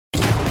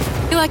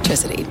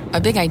Electricity,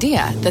 a big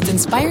idea that's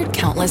inspired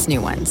countless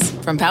new ones.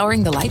 From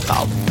powering the light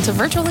bulb to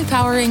virtually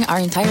powering our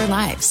entire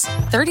lives.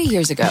 30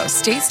 years ago,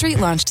 State Street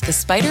launched the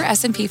Spider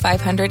S&P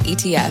 500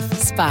 ETF,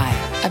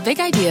 SPY. A big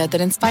idea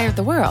that inspired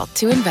the world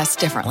to invest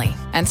differently.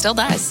 And still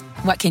does.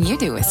 What can you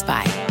do with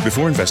SPY?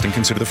 Before investing,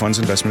 consider the fund's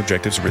investment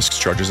objectives, risks,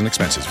 charges, and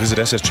expenses. Visit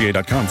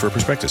ssga.com for a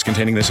prospectus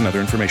containing this and other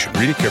information.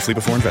 Read it carefully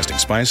before investing.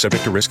 SPY is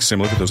subject to risks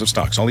similar to those of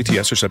stocks. All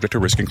ETFs are subject to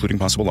risk, including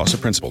possible loss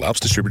of principal. Alps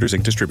Distributors,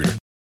 Inc. Distributor.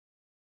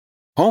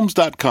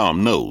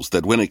 Homes.com knows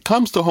that when it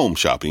comes to home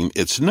shopping,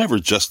 it's never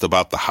just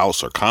about the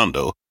house or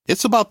condo.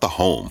 It's about the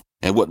home.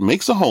 And what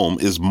makes a home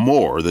is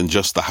more than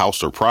just the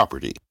house or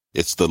property.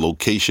 It's the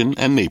location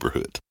and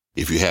neighborhood.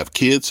 If you have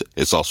kids,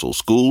 it's also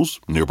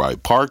schools, nearby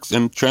parks,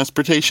 and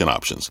transportation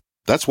options.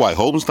 That's why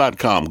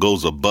Homes.com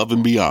goes above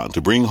and beyond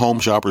to bring home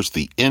shoppers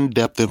the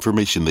in-depth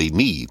information they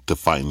need to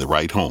find the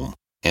right home.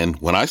 And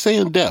when I say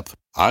in-depth,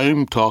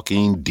 I'm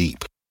talking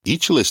deep.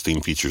 Each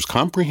listing features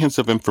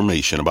comprehensive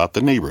information about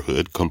the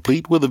neighborhood,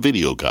 complete with a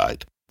video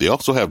guide. They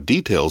also have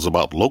details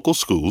about local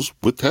schools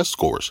with test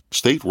scores,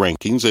 state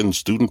rankings, and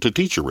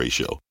student-to-teacher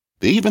ratio.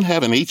 They even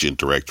have an agent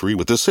directory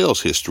with the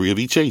sales history of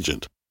each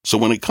agent. So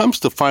when it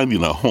comes to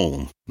finding a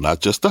home, not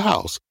just a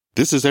house,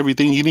 this is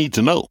everything you need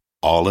to know,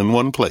 all in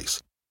one place.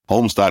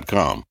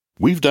 Homes.com.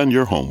 We've done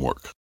your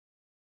homework.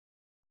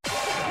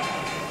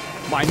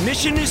 My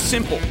mission is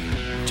simple,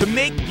 to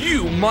make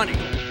you money.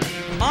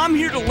 I'm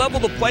here to level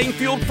the playing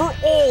field for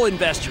all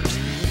investors.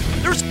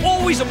 There's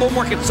always a bull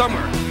market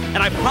somewhere, and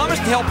I promise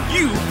to help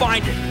you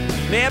find it.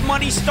 Mad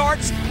Money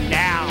starts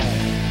now.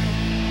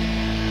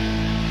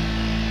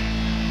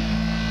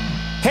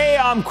 Hey,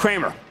 I'm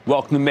Cramer.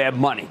 Welcome to Mad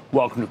Money.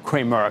 Welcome to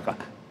Cramerica.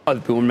 Other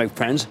people want to make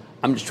friends.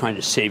 I'm just trying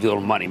to save you a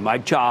little money. My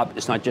job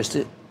is not just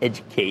to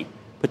educate,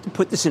 but to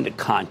put this into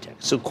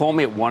context. So call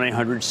me at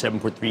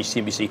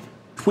 1-800-743-CNBC.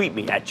 Tweet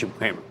me at Jim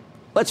Cramer.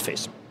 Let's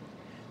face it.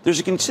 There's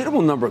a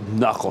considerable number of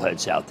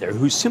knuckleheads out there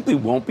who simply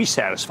won't be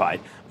satisfied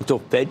until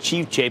Fed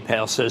Chief Jay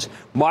Powell says,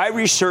 my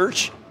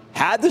research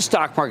had the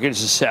stock market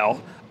as a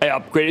sell. I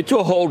upgraded to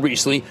a hold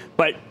recently,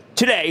 but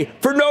today,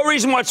 for no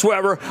reason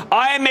whatsoever,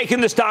 I am making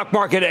the stock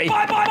market a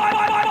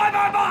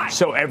buy.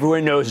 So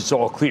everyone knows it's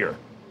all clear.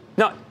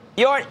 Now,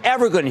 you aren't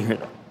ever going to hear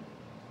that.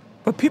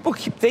 But people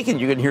keep thinking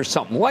you're going to hear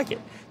something like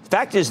it. The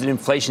fact is that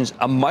inflation's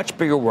a much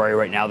bigger worry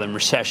right now than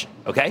recession,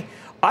 okay?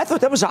 I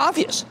thought that was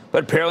obvious,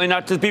 but apparently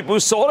not to the people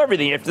who sold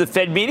everything after the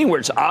Fed meeting, where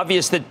it's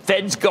obvious that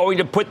Fed's going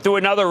to put through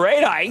another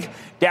rate hike.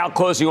 Dow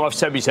closing off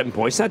 77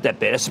 points, not that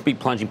bad. S&P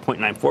plunging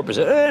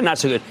 0.94%, not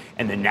so good.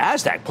 And the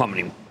Nasdaq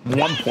plummeting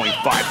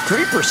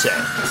 1.53%.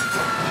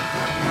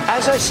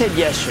 As I said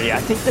yesterday, I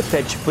think the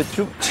Fed should put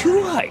through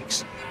 2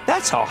 hikes.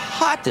 That's how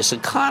hot this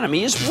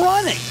economy is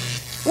running.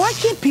 Why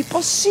can't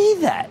people see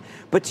that?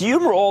 But to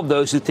humor all of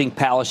those who think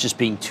Powell is just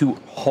being too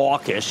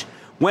hawkish,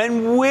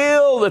 when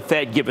will the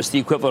Fed give us the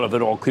equivalent of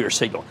an all-clear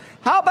signal?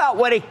 How about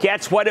when it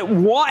gets what it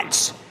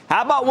wants?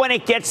 How about when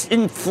it gets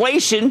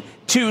inflation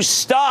to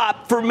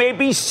stop for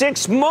maybe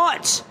 6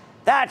 months?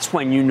 That's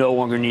when you no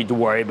longer need to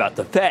worry about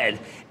the Fed.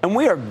 And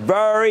we are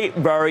very,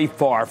 very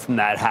far from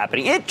that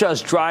happening. It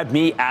does drive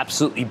me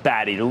absolutely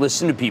batty to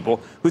listen to people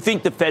who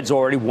think the Fed's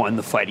already won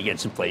the fight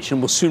against inflation,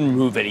 will soon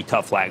remove any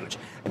tough language.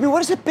 I mean,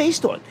 what is it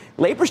based on?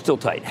 Labor's still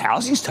tight.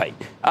 Housing's tight.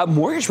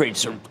 Mortgage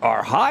rates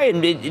are high,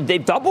 and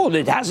they've doubled.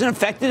 It hasn't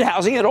affected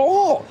housing at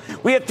all.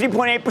 We have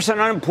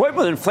 3.8% unemployment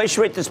with an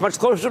inflation rate that's much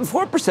closer to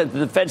 4% than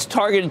the Fed's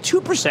targeted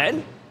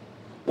 2%.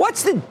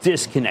 What's the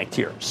disconnect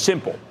here?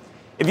 Simple.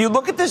 If you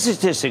look at the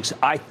statistics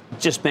I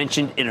just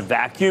mentioned in a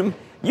vacuum,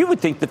 you would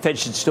think the Fed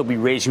should still be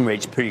raising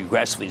rates pretty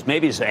aggressively.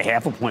 Maybe it's a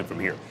half a point from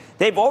here.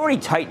 They've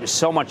already tightened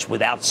so much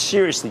without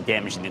seriously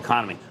damaging the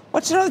economy.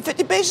 What's another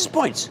 50 basis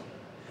points?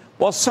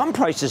 While some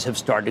prices have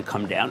started to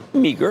come down,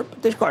 meager,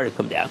 but they've started to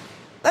come down,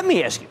 let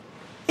me ask you,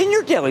 in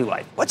your daily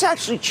life, what's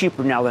actually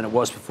cheaper now than it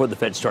was before the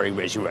Fed started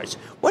raising rates?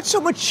 What's so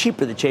much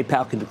cheaper that Jay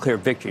Powell can declare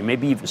victory,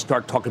 maybe even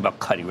start talking about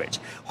cutting rates?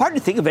 Hard to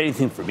think of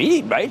anything for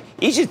me, right?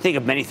 Easy to think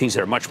of many things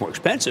that are much more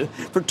expensive.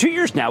 For 2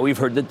 years now, we've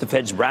heard that the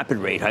Fed's rapid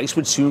rate hikes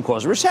would soon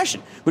cause a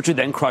recession, which would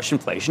then crush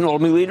inflation and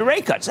ultimately lead to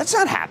rate cuts. That's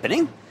not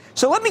happening.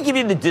 So let me give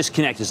you the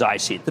disconnect as I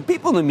see it. The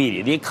people in the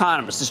media, the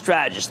economists, the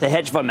strategists, the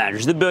hedge fund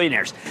managers, the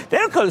billionaires, they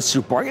don't go to the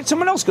supermarket.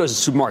 Someone else goes to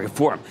the supermarket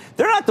for them.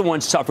 They're not the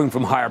ones suffering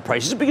from higher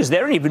prices because they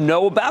don't even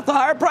know about the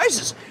higher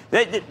prices.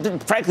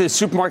 Frankly, the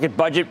supermarket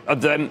budget of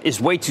them is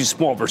way too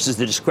small versus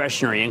the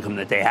discretionary income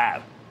that they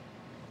have.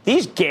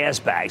 These gas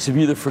bags have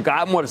either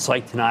forgotten what it's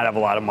like to not have a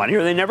lot of money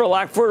or they never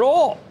lack for it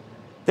all.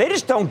 They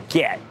just don't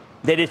get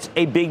that it's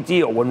a big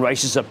deal when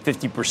rice is up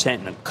 50%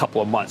 in a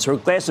couple of months, or a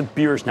glass of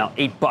beer is now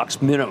 $8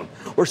 minimum,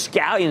 or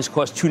scallions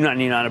cost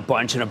 $2.99 a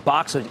bunch, and a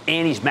box of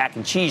Annie's mac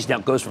and cheese now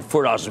goes for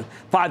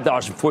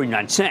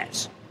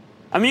 $5.49.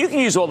 I mean, you can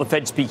use all the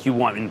Fed speak you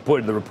want, and boy,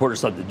 the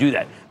reporters love to do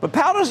that. But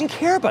Powell doesn't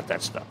care about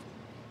that stuff.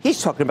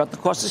 He's talking about the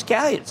cost of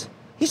scallions.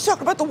 He's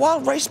talking about the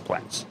wild rice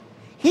plants.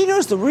 He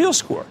knows the real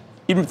score,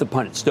 even if the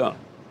pundits don't.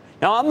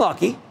 Now, I'm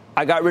lucky.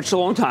 I got rich a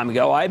long time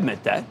ago. I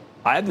admit that.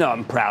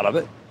 I'm proud of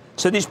it.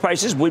 So these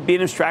prices would be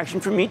an abstraction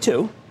for me,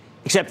 too.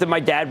 except that my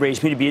dad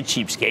raised me to be a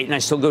cheapskate, and I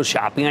still go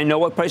shopping. I know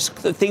what price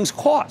things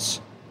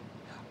cost.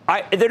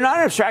 They're not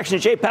an abstraction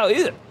to Jay Powell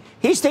either.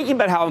 He's thinking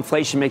about how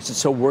inflation makes it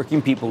so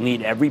working people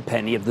need every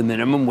penny of the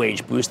minimum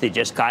wage boost they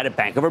just got at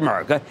Bank of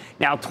America,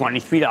 now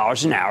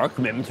 $23 an hour,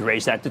 commitment to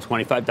raise that to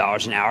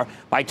 $25 an hour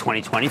by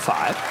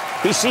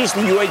 2025. He sees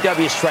the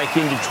UAW strike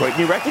in Detroit,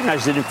 and he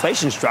recognizes that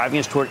inflation is driving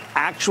us toward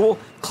actual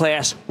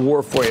class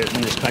warfare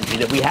in this country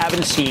that we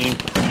haven't seen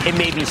in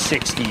maybe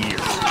 60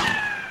 years.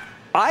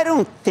 I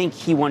don't think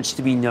he wants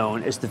to be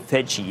known as the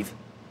Fed chief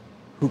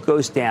who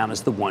goes down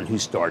as the one who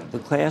started the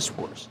class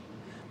wars.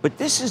 But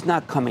this is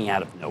not coming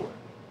out of nowhere.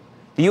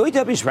 The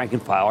UAW's rank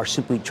and file are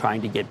simply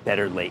trying to get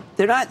better lake.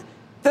 They're not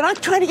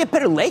trying to get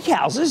better lake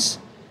houses.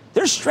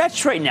 They're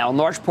stretched right now in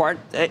large part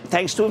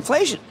thanks to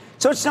inflation.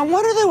 So it's no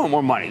wonder they want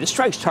more money. The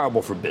strike's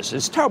terrible for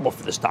business. It's terrible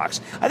for the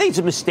stocks. I think it's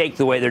a mistake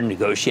the way they're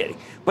negotiating.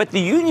 But the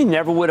union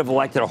never would have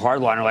elected a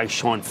hardliner like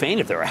Sean Fain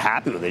if they were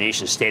happy with the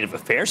nation's state of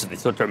affairs, if they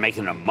thought they were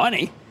making enough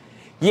money.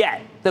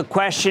 Yet the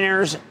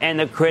questioners and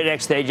the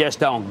critics, they just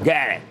don't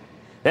get it.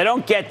 They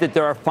don't get that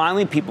there are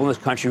finally people in this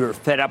country who are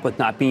fed up with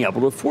not being able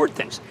to afford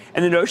things.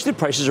 And the notion that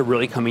prices are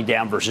really coming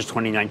down versus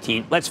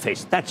 2019, let's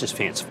face it, that's just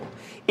fanciful.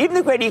 Even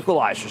the great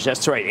equalizers,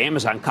 that's right,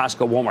 Amazon,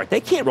 Costco, Walmart, they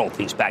can't roll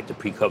things back to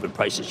pre-COVID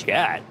prices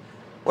yet.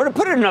 Or to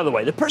put it another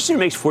way, the person who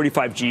makes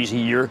 45 G's a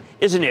year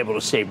isn't able to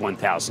save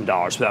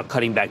 $1,000 without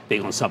cutting back big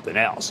on something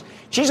else.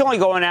 She's only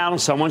going out on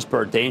someone's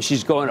birthday, and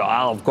she's going to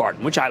Olive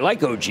Garden, which I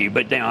like OG,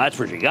 but that's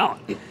where she's going.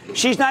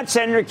 She's not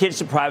sending her kids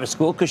to private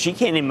school because she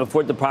can't even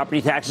afford the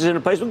property taxes in a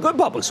place with good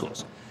public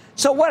schools.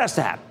 So what has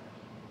to happen?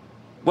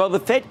 Well, the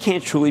Fed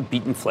can't truly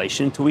beat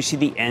inflation until we see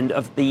the end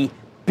of the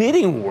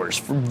bidding wars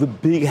for the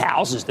big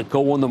houses that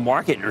go on the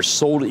market and are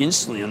sold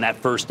instantly on that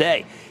first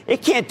day.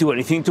 It can't do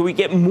anything until we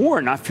get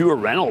more, not fewer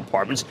rental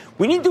apartments.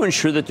 We need to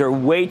ensure that there are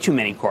way too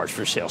many cars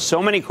for sale,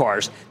 so many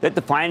cars that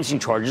the financing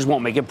charges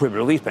won't make it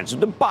prohibitively expensive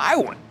to buy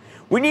one.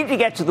 We need to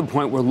get to the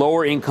point where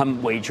lower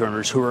income wage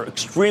earners who are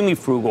extremely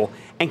frugal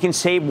and can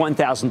save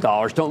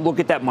 $1,000 don't look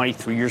at that money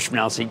 3 years from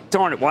now and say,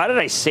 darn it, why did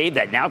I save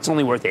that? Now it's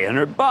only worth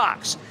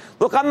 $800.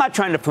 Look, I'm not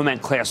trying to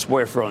foment class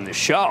warfare on this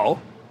show.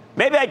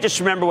 Maybe I just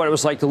remember what it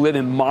was like to live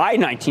in my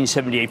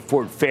 1978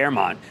 Ford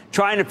Fairmont,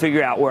 trying to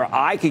figure out where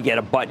I could get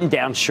a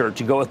button-down shirt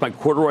to go with my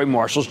corduroy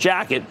Marshall's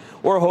jacket,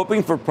 or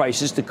hoping for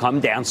prices to come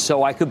down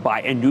so I could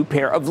buy a new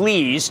pair of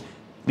Levi's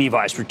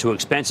were too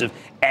expensive,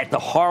 at the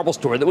horrible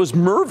store that was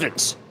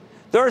Mervyn's.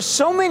 There are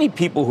so many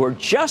people who are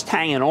just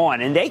hanging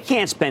on, and they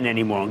can't spend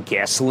any more on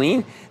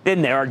gasoline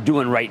than they are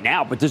doing right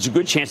now. But there's a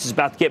good chance it's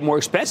about to get more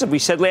expensive, we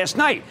said last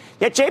night.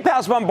 Yet Jay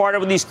Powell's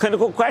bombarded with these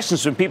clinical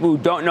questions from people who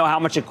don't know how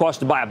much it costs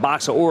to buy a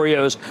box of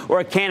Oreos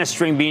or a can of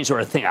string beans or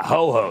a thing of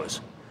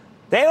Ho-Hos.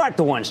 They aren't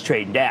the ones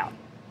trading down.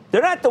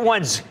 They're not the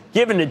ones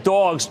giving the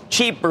dogs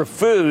cheaper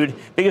food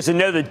because they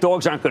know the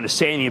dogs aren't going to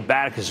say anything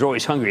about it because they're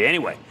always hungry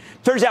anyway.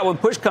 Turns out when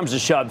push comes to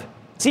shove,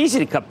 it's easy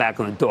to cut back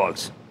on the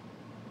dogs.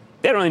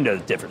 They don't even know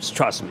the difference,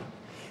 trust me.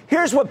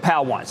 Here's what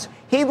Powell wants.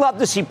 He'd love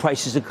to see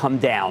prices to come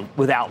down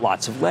without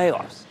lots of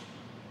layoffs.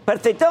 But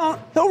if they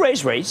don't, he'll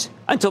raise rates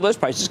until those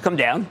prices come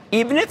down,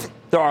 even if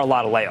there are a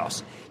lot of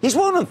layoffs. He's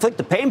willing to inflict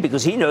the pain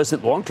because he knows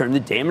that long-term the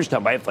damage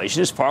done by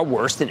inflation is far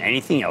worse than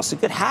anything else that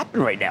could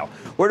happen right now.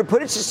 Or to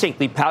put it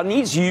succinctly, Powell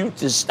needs you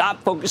to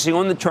stop focusing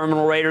on the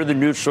terminal rate or the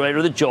neutral rate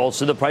or the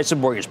jolts or the price of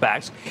mortgage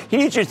backs. He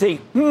needs you to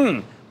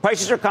think,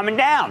 prices are coming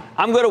down.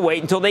 I'm going to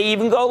wait until they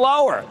even go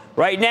lower.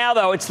 Right now,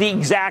 though, it's the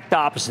exact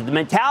opposite. The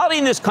mentality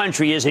in this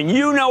country is, and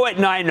you know it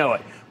and I know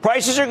it,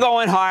 prices are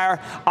going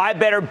higher. I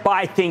better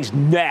buy things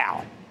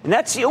now. And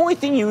that's the only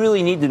thing you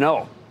really need to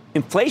know.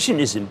 Inflation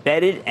is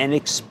embedded and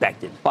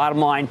expected. Bottom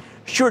line,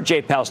 sure,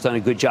 Jay Powell's done a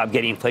good job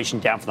getting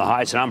inflation down from the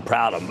highs, and I'm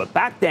proud of him. But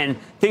back then,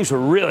 things were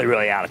really,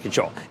 really out of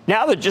control.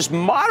 Now they're just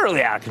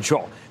moderately out of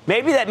control.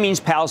 Maybe that means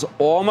Powell's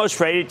almost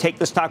ready to take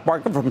the stock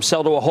market from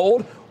sell to a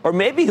hold, or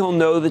maybe he'll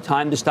know the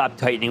time to stop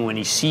tightening when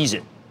he sees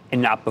it,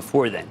 and not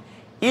before then.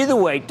 Either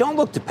way, don't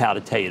look to Powell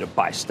to tell you to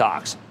buy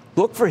stocks.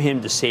 Look for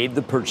him to save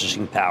the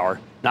purchasing power,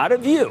 not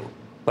of you,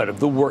 but of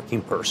the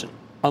working person.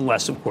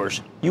 Unless, of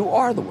course, you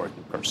are the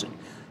working person.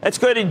 Let's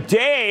go to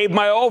Dave,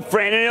 my old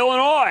friend in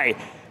Illinois.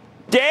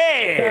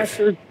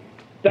 Dave.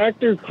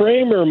 Dr.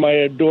 Cramer, my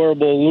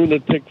adorable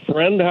lunatic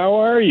friend, how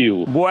are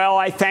you? Well,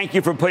 I thank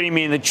you for putting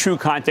me in the true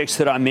context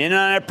that I'm in, and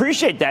I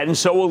appreciate that. And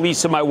so will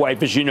Lisa, my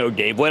wife, as you know,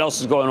 Dave. What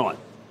else is going on?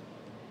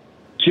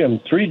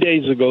 Jim, 3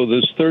 days ago,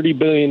 this $30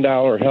 billion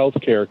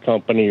healthcare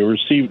company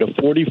received a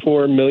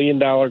 $44 million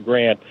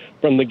grant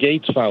from the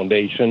Gates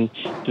Foundation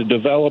to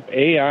develop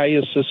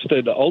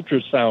AI-assisted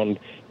ultrasound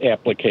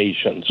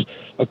applications.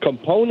 A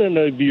component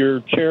of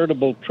your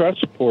charitable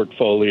trust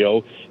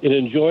portfolio, it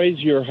enjoys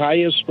your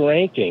highest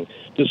ranking,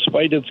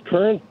 despite its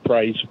current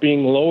price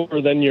being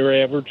lower than your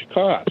average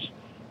cost.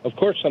 Of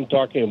course, I'm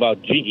talking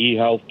about GE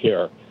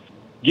Healthcare.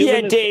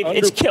 Yeah, Dave,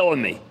 it's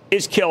killing me.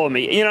 It's killing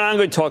me. You know, I'm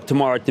going to talk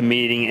tomorrow at the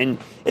meeting, and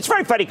it's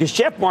very funny because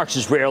Jeff Marks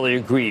has rarely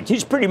agreed.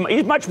 He's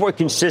much more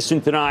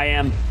consistent than I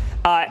am,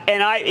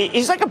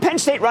 he's like a Penn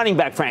State running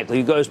back, frankly,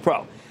 who goes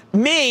pro.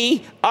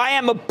 I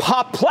am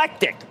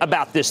apoplectic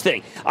about this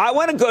thing. I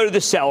want to go to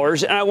the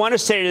sellers and I want to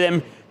say to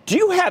them, do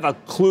you have a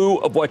clue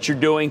of what you're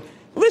doing?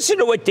 Listen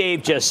to what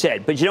Dave just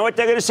said. But you know what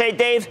they're going to say,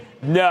 Dave?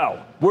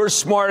 No, we're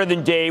smarter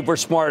than Dave. We're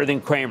smarter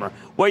than Cramer.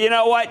 Well, you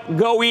know what?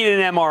 Go eat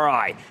an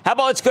MRI. How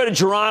about let's go to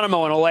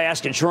Geronimo in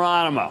Alaska.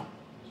 Geronimo.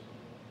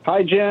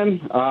 Hi, Jim.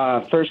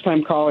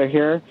 First-time caller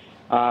here.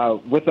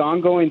 With the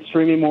ongoing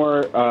streaming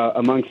war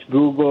amongst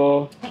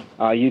Google,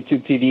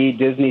 YouTube TV,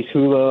 Disney's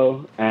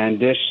Hulu, and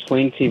Dish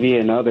Sling TV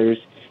and others,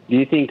 do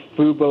you think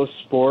Fubo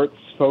Sports'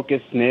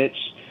 focused niche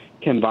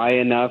can buy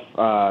enough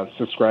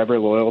subscriber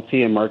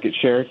loyalty and market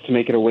share to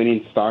make it a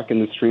winning stock in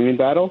the streaming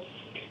battle?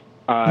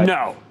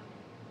 No,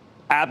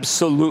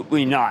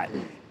 absolutely not.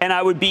 And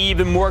I would be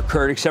even more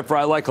curt, except for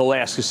I like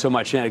Alaska so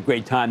much. I had a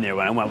great time there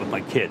when I went with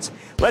my kids.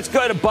 Let's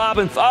go to Bob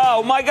in,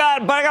 oh my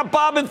God, but I got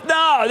Bob in,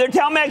 no, they're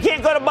telling me I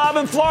can't go to Bob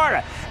in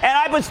Florida. And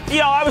I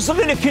was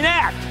looking to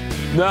connect.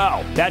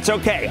 No, that's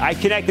okay. I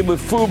connected with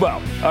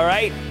Fubo, all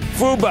right?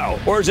 Fubo,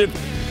 or is it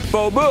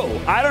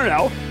Fobu? I don't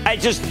know.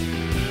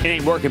 It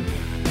ain't working.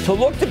 To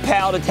look to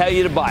Powell to tell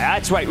you to buy.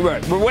 That's right.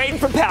 We're waiting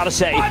for Powell to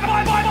say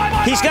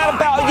he's got a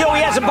buy. He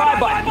has a buy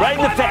button right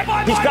in the Fed.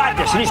 He's got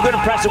this, and he's going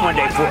to press it one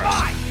day for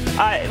us.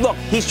 Look,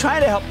 he's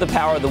trying to help the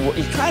power of the.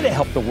 He's trying to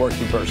help the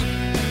working person.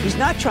 He's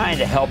not trying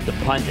to help the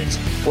pundits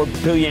or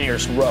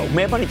billionaires row.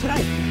 Mad Money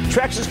tonight.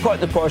 Trex is caught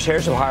in the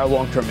crosshairs of higher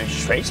long-term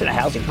interest rates, and a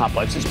housing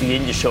complex is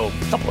beginning to show a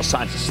couple of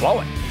signs of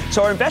slowing.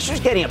 So are investors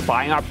getting a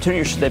buying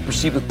opportunity, or should they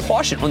proceed with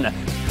caution on the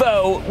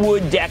faux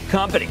wood deck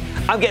company?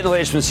 I'm getting the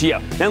latest from the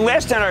CEO. Then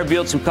last time I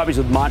revealed some companies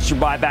with monster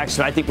buybacks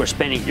that I think we're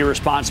spending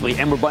irresponsibly,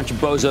 and we're a bunch of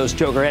bozos,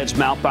 jokerheads,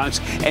 mountebanks,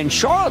 and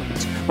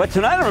charlatans. But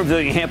tonight I'm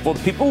revealing a handful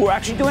of people who are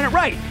actually doing it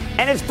right.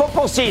 And it's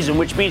football season,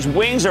 which means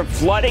wings are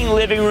flooding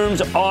living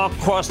rooms all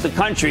across the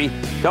country.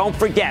 Don't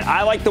forget,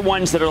 I like the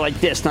ones that are like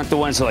this, not the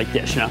ones that are like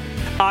this, you know?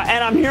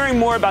 And I'm hearing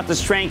more about the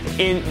strength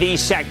in the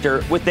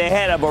sector with the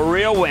head of a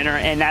real winner,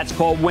 and that's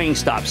called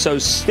Wingstop. So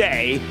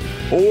stay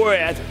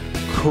with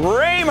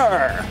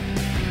Cramer.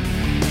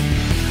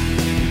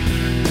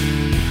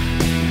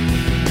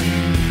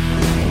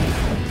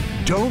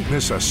 Don't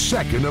miss a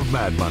second of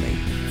Mad Money.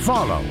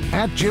 Follow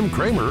 @Jim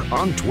Cramer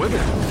on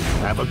Twitter.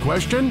 Have a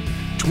question?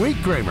 Tweet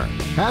Cramer.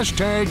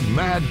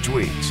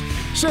 #MadTweets.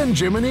 Send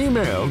Jim an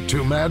email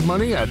to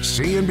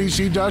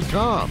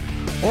madmoney@cnbc.com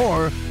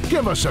or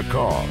give us a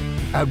call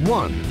at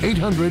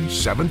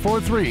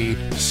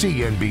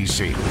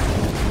 1-800-743-CNBC.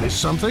 Miss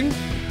something?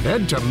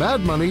 Head to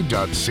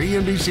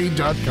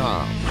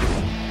madmoney.cnbc.com.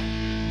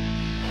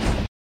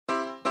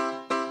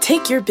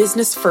 Take your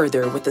business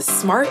further with the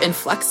smart and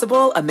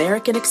flexible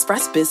American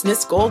Express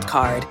Business Gold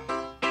Card.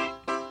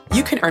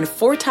 You can earn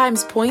 4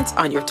 times points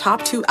on your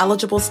top 2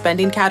 eligible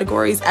spending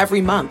categories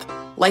every month,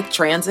 like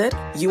transit,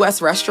 U.S.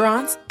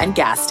 restaurants, and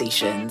gas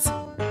stations.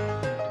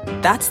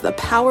 That's the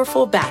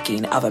powerful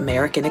backing of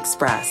American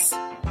Express.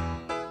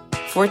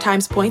 4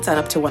 times points on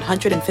up to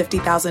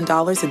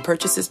 $150,000 in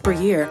purchases per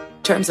year.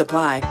 Terms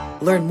apply.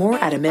 Learn more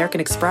at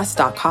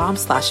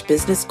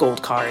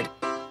americanexpress.com/businessgoldcard.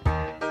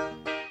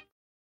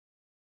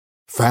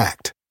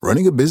 Fact.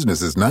 Running a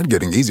business is not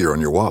getting easier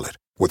on your wallet.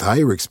 With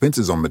higher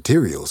expenses on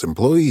materials,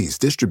 employees,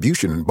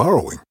 distribution, and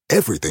borrowing,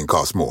 everything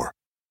costs more.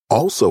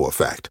 Also a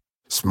fact.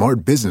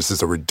 Smart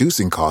businesses are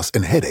reducing costs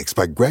and headaches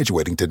by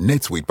graduating to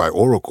NetSuite by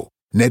Oracle.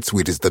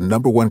 NetSuite is the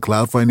 #1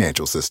 cloud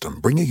financial system,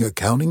 bringing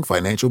accounting,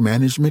 financial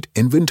management,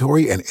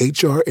 inventory, and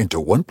HR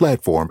into one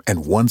platform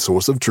and one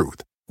source of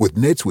truth. With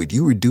NetSuite,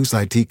 you reduce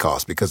IT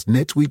costs because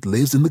NetSuite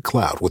lives in the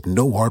cloud with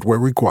no hardware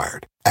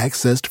required.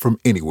 Accessed from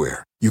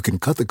anywhere. You can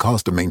cut the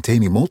cost of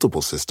maintaining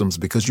multiple systems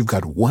because you've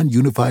got one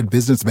unified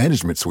business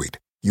management suite.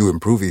 You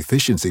improve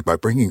efficiency by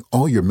bringing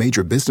all your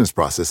major business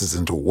processes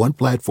into one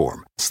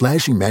platform,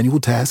 slashing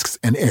manual tasks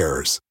and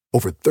errors.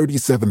 Over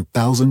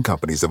 37,000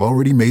 companies have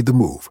already made the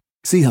move.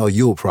 See how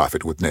you'll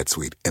profit with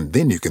NetSuite, and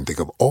then you can think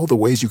of all the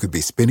ways you could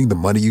be spending the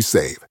money you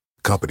save.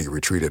 Company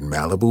retreat in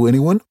Malibu,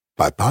 anyone?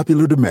 By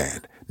popular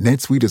demand,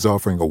 NetSuite is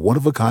offering a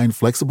one-of-a-kind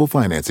flexible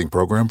financing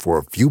program for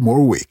a few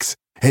more weeks.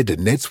 Head to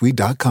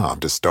netsuite.com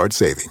to start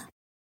saving.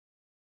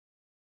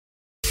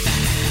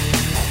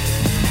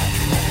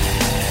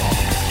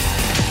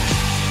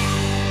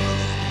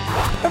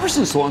 Ever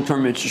since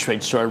long-term interest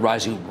rates started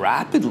rising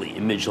rapidly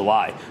in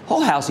mid-July, whole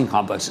housing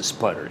complexes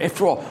sputtered.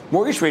 After all,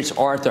 mortgage rates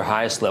are at their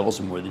highest levels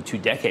in more than 2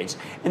 decades,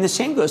 and the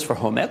same goes for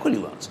home equity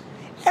loans.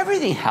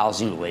 Everything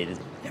housing-related,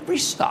 every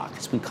stock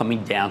has been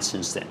coming down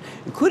since then,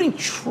 including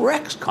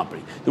Trex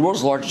Company, the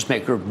world's largest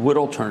maker of wood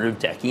alternative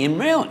decking and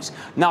railings.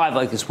 Now, I've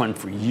liked this one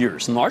for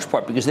years, in large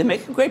part because they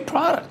make a great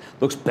product.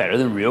 Looks better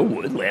than real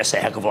wood, lasts a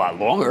heck of a lot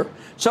longer.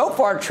 So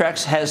far,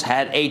 Trex has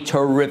had a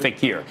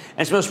terrific year, and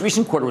its most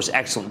recent quarter was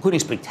excellent, including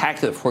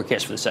spectacular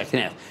forecast for the second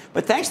half.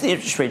 But thanks to the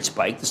interest rate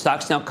spike, the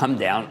stock's now come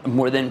down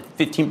more than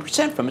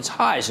 15% from its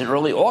highs in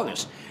early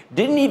August.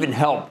 Didn't even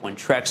help when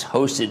Trex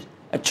hosted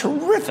a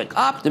terrific,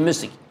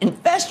 optimistic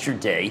investor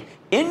day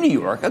in New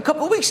York a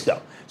couple of weeks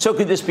ago. So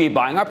could this be a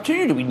buying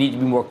opportunity? Do we need to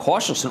be more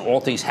cautious in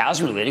all things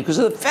housing related because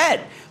of the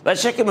Fed?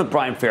 Let's check in with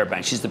Brian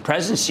Fairbanks. He's the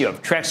president and CEO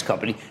of Trex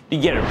Company to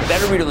get a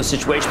better read on the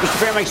situation. Mr.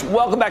 Fairbanks,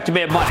 welcome back to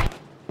Mad Money.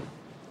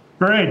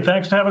 Great.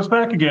 Thanks to have us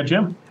back again,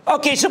 Jim.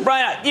 Okay, so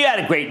Brian, you had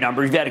a great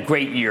number. You've had a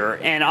great year.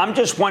 And I'm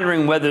just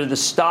wondering whether the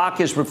stock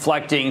is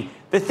reflecting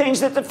the things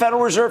that the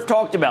Federal Reserve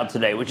talked about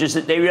today, which is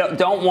that they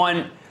don't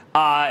want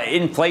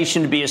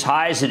inflation to be as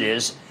high as it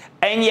is.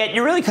 And yet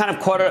you're really kind of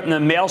caught up in the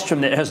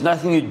maelstrom that has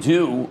nothing to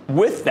do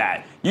with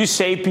that. You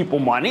save people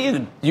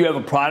money. You have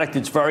a product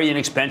that's very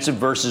inexpensive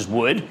versus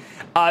wood.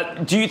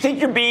 Do you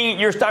think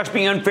your stock's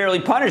being unfairly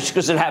punished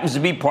because it happens to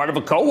be part of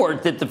a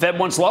cohort that the Fed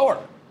wants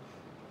lower?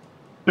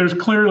 There's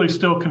clearly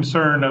still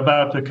concern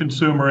about the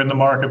consumer in the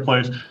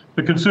marketplace.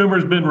 The consumer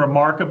has been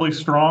remarkably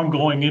strong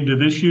going into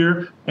this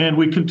year, and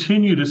we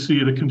continue to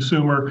see the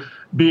consumer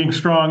being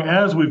strong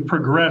as we've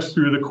progressed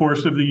through the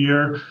course of the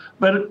year.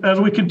 But as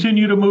we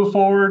continue to move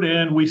forward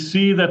and we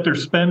see that they're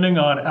spending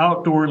on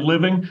outdoor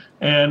living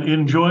and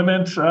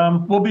enjoyment,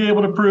 we'll be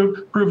able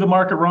to prove the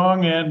market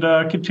wrong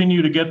and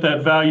continue to get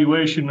that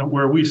valuation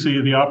where we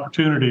see the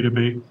opportunity to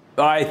be.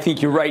 I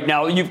think you're right.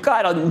 Now, you've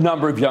got a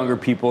number of younger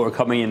people who are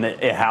coming in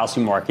the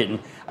housing market. And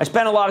I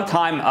spent a lot of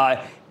time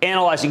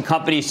analyzing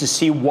companies to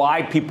see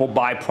why people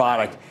buy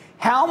product.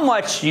 How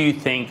much do you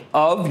think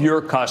of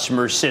your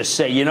customers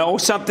say, you know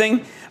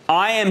something,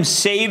 I am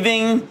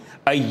saving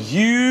a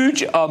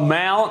huge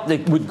amount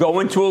that would go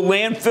into a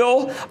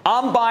landfill.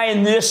 I'm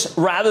buying this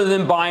rather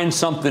than buying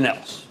something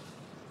else.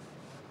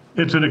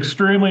 It's an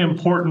extremely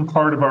important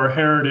part of our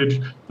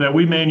heritage that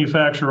we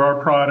manufacture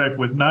our product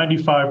with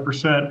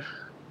 95%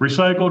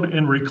 recycled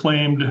and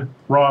reclaimed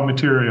raw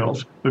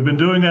materials. We've been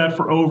doing that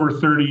for over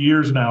 30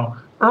 years now.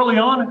 Early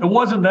on, it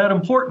wasn't that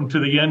important to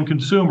the end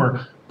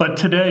consumer, but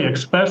today,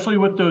 especially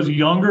with those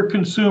younger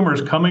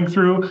consumers coming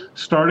through,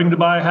 starting to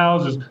buy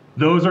houses,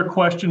 those are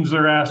questions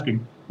they're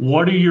asking.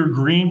 What are your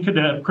green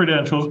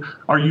credentials?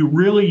 Are you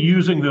really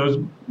using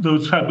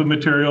those type of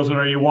materials, and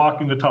are you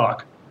walking the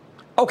talk?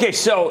 Okay,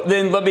 so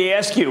then let me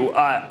ask you,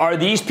 are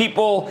these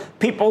people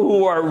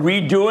who are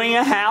redoing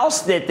a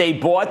house that they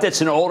bought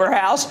that's an older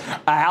house,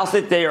 a house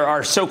that they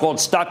are so-called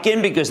stuck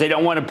in because they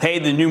don't want to pay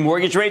the new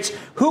mortgage rates?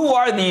 Who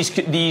are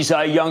these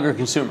younger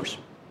consumers?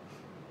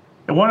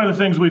 And one of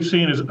the things we've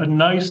seen is a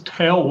nice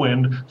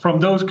tailwind from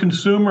those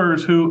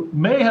consumers who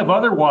may have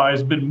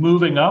otherwise been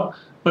moving up,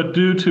 but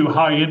due to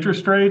high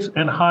interest rates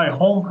and high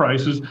home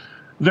prices,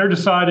 they're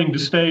deciding to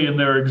stay in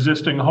their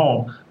existing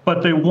home.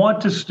 But they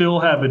want to still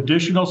have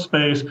additional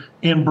space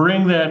and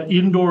bring that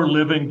indoor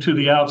living to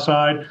the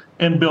outside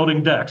and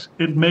building decks.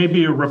 It may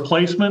be a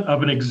replacement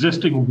of an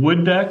existing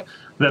wood deck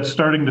that's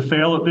starting to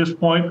fail at this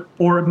point,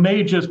 or it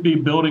may just be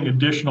building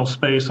additional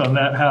space on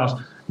that house.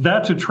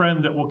 That's a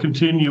trend that will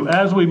continue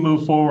as we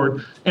move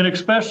forward, and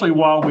especially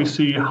while we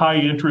see high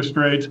interest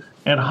rates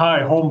and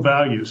high home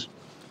values.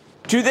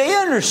 Do they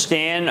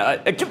understand,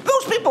 do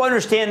most people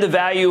understand the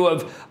value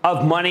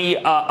of money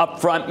up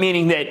front,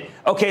 meaning that,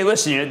 okay,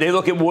 listen, they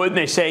look at wood and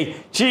they say,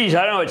 geez,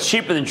 I don't know, it's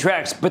cheaper than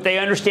Trex, but they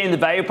understand the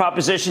value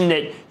proposition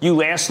that you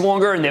last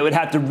longer and they would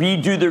have to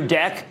redo their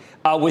deck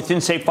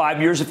within, say,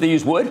 5 years if they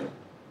use wood?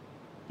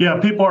 Yeah,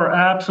 people are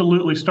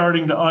absolutely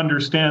starting to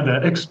understand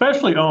that,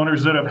 especially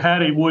owners that have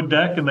had a wood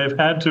deck and they've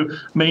had to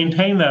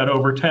maintain that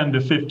over 10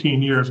 to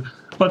 15 years.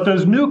 But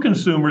those new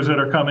consumers that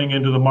are coming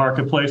into the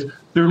marketplace,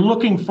 they're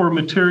looking for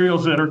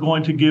materials that are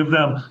going to give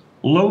them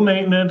low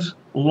maintenance,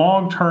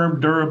 long-term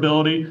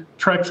durability.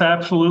 Trex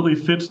absolutely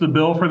fits the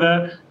bill for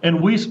that.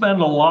 And we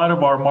spend a lot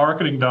of our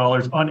marketing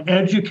dollars on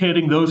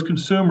educating those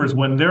consumers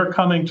when they're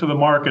coming to the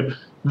market,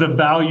 the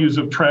values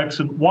of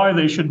Trex and why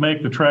they should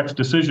make the Trex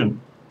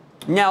decision.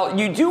 Now,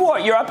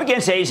 you're up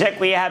against AZEK.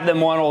 We have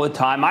them on all the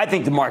time. I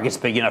think the market's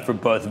big enough for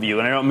both of you.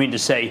 And I don't mean to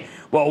say,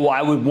 well,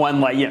 why would one,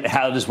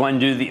 how does one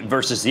do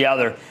versus the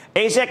other?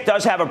 AZEK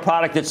does have a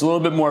product that's a little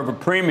bit more of a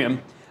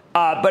premium.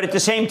 But at the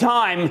same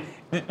time,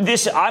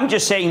 I'm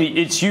just saying that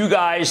it's you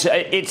guys.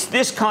 It's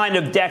this kind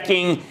of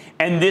decking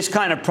and this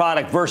kind of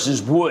product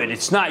versus wood.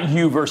 It's not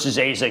you versus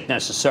AZEK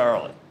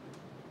necessarily.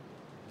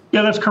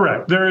 Yeah, that's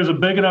correct. There is a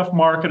big enough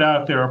market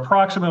out there.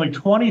 Approximately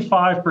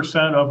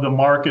 25% of the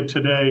market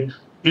today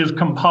is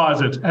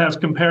composites as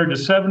compared to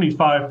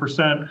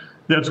 75%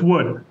 that's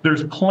wood.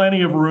 There's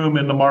plenty of room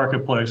in the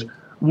marketplace.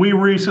 We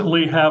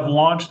recently have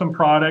launched some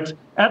products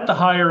at the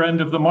higher end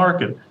of the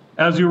market.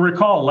 As you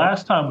recall,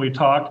 last time we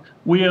talked,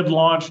 we had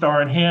launched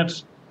our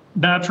enhanced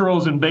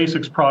naturals and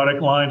basics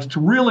product lines to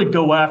really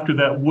go after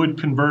that wood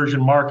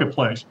conversion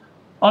marketplace.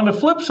 On the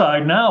flip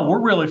side, now we're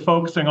really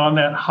focusing on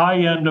that high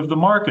end of the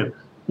market.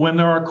 When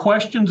there are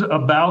questions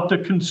about the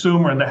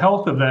consumer and the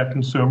health of that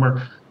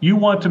consumer, you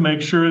want to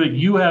make sure that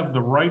you have the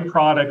right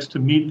products to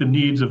meet the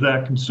needs of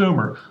that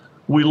consumer.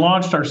 We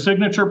launched our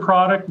signature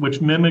product,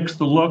 which mimics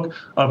the look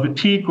of a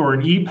teak or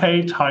an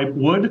epay type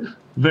wood.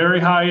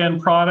 Very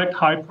high-end product,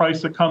 high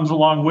price that comes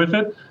along with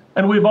it.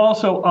 And we've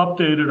also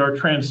updated our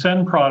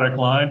Transcend product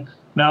line,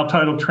 now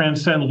titled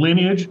Transcend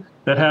Lineage.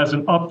 that has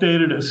an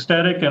updated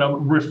aesthetic and a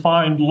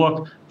refined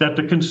look that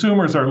the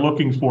consumers are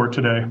looking for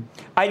today.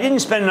 I didn't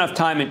spend enough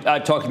time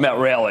talking about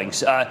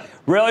railings.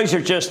 Railings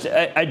are just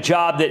a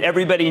job that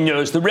everybody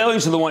knows. The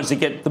railings are the ones that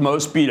get the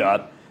most beat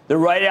up. They're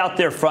right out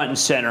there front and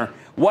center.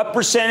 What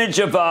percentage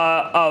of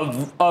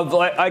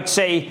I'd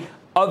say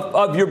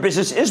of your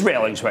business is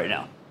railings right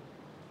now?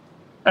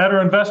 At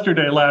our investor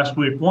day last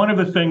week, one of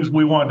the things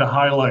we wanted to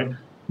highlight,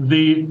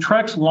 the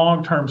Trex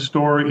long-term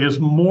story is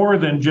more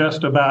than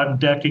just about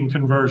decking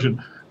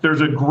conversion.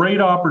 There's a great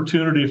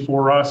opportunity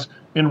for us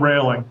in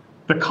railing.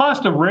 The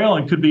cost of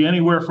railing could be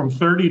anywhere from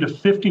 30 to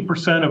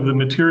 50% of the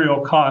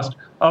material cost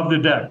of the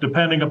deck,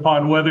 depending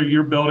upon whether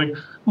you're building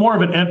more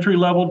of an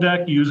entry-level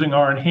deck using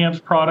our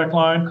enhanced product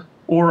line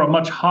or a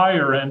much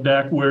higher-end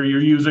deck where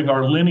you're using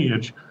our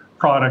lineage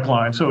product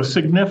line. So a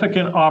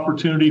significant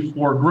opportunity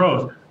for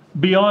growth.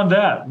 Beyond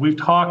that, we've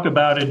talked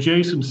about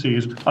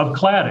adjacencies of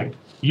cladding,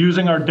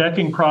 using our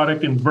decking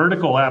product in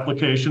vertical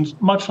applications,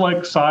 much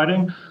like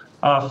siding,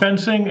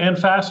 fencing, and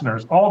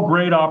fasteners. All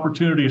great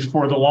opportunities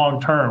for the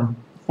long term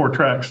for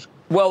Trex.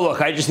 Well,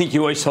 look, I just think you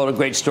always told a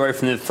great story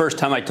from the first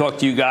time I talked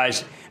to you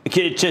guys.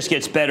 It just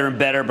gets better and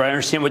better, but I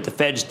understand what the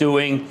Fed's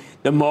doing.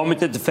 The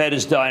moment that the Fed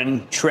is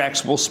done,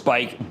 Trex will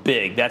spike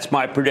big. That's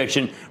my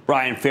prediction.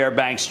 Brian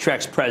Fairbanks,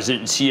 Trex President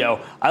and CEO.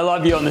 I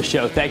love you on the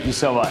show. Thank you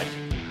so much.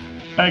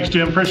 Thanks,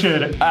 Jim.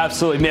 Appreciate it.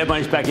 Absolutely. Mad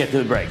Money's back after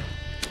the break.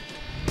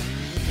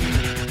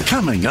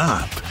 Coming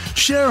up,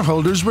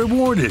 shareholders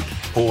rewarded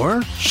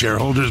or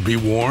shareholders be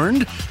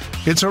warned?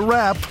 It's a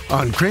wrap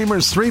on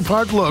Cramer's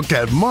three-part look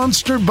at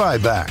monster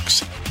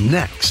buybacks.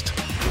 Next.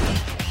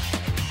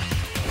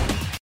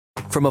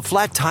 From a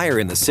flat tire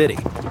in the city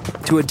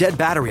to a dead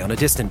battery on a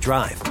distant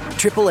drive,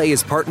 AAA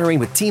is partnering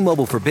with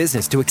T-Mobile for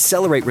Business to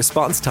accelerate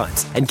response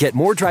times and get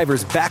more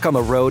drivers back on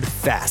the road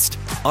fast.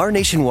 Our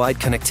nationwide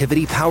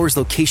connectivity powers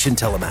location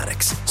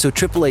telematics, so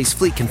AAA's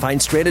fleet can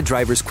find stranded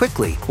drivers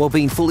quickly while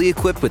being fully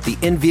equipped with the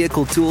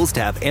in-vehicle tools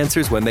to have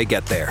answers when they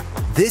get there.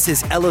 This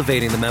is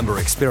elevating the member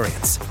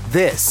experience.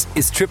 This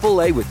is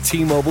AAA with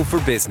T-Mobile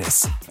for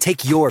Business.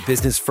 Take your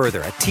business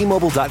further at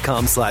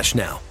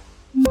T-Mobile.com/now.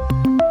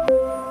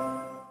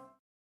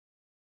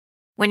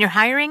 When you're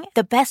hiring,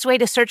 the best way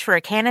to search for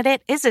a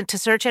candidate isn't to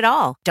search at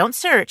all. Don't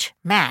search,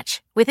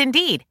 match with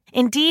Indeed.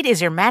 Indeed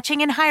is your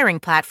matching and hiring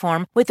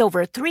platform with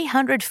over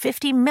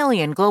 350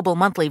 million global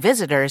monthly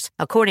visitors,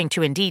 according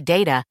to Indeed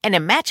data, and a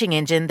matching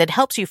engine that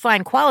helps you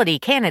find quality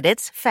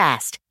candidates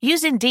fast.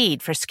 Use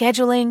Indeed for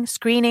scheduling,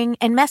 screening,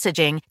 and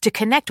messaging to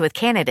connect with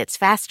candidates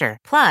faster.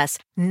 Plus,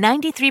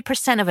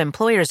 93% of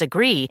employers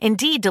agree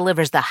Indeed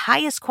delivers the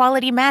highest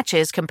quality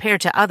matches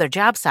compared to other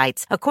job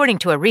sites, according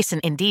to a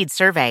recent Indeed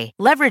survey.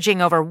 Leveraging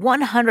over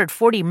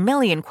 140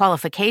 million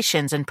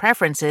qualifications and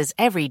preferences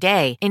every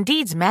day,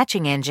 Indeed's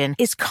matching engine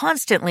is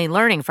constantly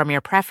learning from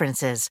your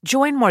preferences.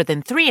 Join more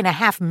than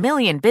 3.5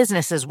 million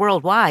businesses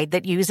worldwide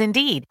that use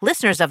Indeed.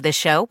 Listeners of this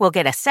show will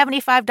get a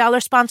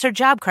 $75 sponsored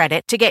job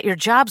credit to get your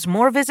jobs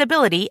more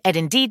visibility at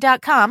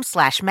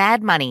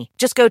Indeed.com/madmoney.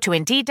 Just go to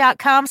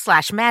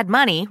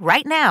Indeed.com/madmoney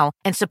right now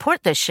and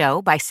support this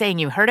show by saying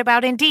you heard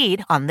about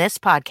Indeed on this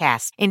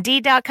podcast.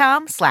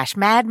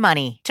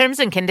 Indeed.com/madmoney. Terms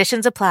and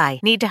conditions apply.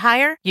 Need to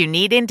hire? You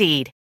need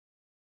Indeed.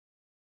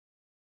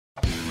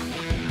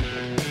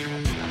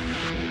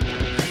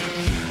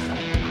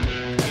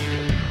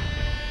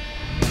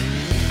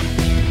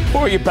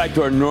 Before we get back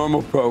to our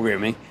normal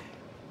programming,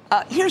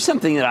 here's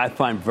something that I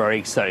find very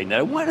exciting that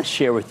I want to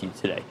share with you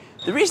today.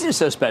 The reason it's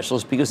so special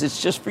is because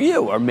it's just for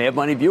you, our Mad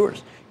Money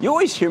viewers. You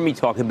always hear me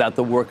talk about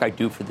the work I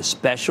do for the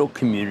special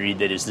community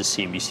that is the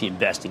CNBC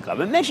Investing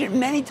Club. I mention it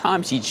many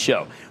times each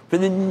show. For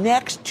the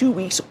next 2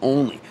 weeks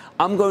only,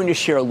 I'm going to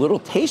share a little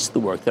taste of the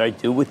work that I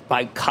do with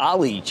my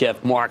colleague,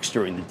 Jeff Marks,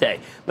 during the day.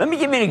 Let me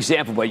give you an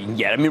example of what you can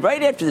get. I mean,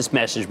 right after this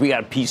message, we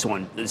got a piece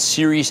on the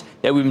series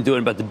that we've been doing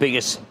about the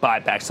biggest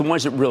buybacks, the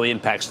ones that really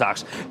impact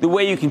stocks, the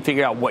way you can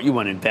figure out what you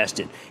want to invest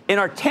in. In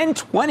our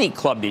 1020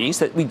 club meetings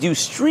that we do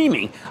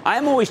streaming,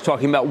 I'm always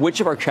talking about which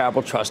of our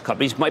charitable trust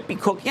companies might be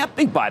cooking up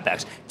big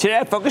buybacks. Today,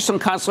 I focused on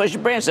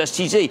Constellation Brands,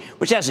 STZ,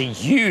 which has a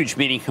huge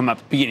meeting coming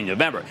up beginning of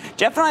November.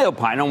 Jeff and I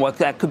opine on what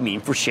that could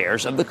mean for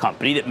shares of the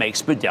company that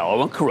makes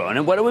Modelo and Corona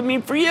and what it would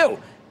mean for you,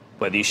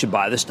 whether you should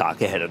buy the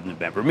stock ahead of the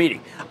November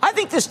meeting. I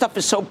think this stuff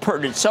is so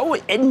pertinent, so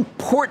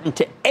important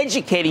to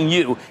educating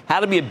you how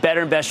to be a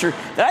better investor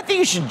that I think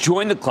you should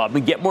join the club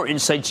and get more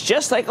insights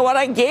just like what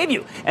I gave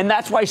you. And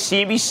that's why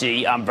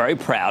CNBC, I'm very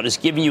proud, is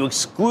giving you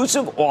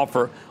exclusive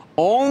offer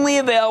only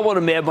available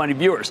to Mad Money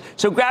viewers.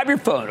 So grab your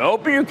phone,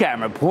 open your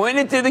camera, point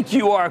it to the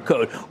QR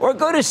code, or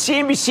go to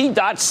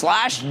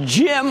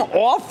cnbc.com/Jim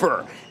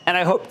offer. And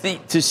I hope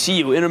to see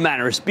you in a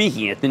manner of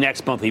speaking at the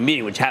next monthly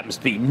meeting, which happens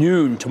to be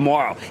noon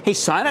tomorrow. Hey,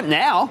 sign up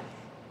now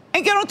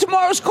and get on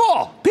tomorrow's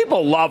call.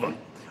 People love them.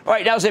 All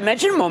right, now, as I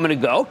mentioned a moment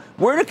ago,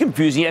 we're in a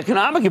confusing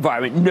economic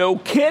environment. No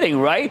kidding,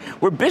 right?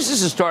 Where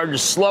business is starting to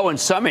slow in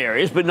some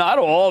areas, but not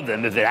all of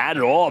them. If it had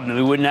all of them,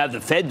 we wouldn't have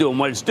the Fed doing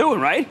what it's doing,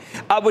 right?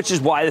 Which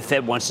is why the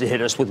Fed wants to hit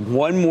us with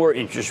one more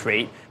interest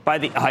rate by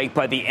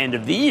the end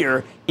of the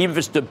year, even if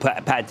it's stood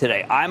pat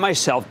today. I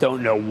myself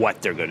don't know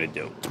what they're going to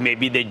do.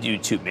 Maybe they do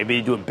two. Maybe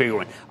they do a bigger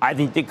one. I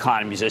think the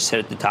economy, as I said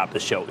at the top of the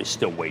show, is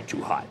still way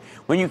too hot.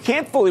 When you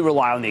can't fully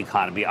rely on the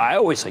economy, I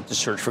always like to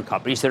search for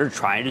companies that are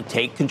trying to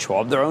take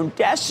control of their own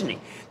destiny.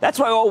 That's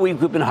why all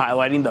week we've been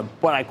highlighting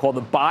what I call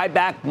the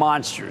buyback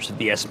monsters of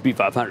the S&P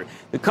 500,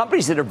 the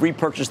companies that have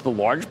repurchased the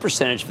largest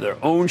percentage of their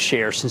own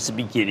shares since the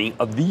beginning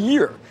of the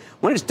year.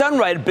 When it's done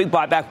right, a big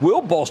buyback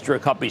will bolster a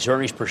company's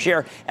earnings per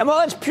share. And while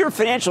that's pure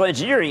financial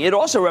engineering, it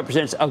also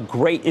represents a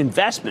great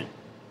investment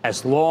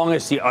as long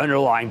as the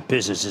underlying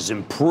business is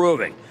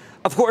improving.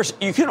 Of course,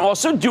 you can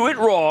also do it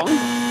wrong.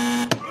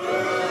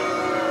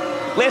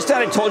 Last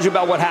night I told you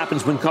about what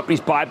happens when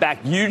companies buy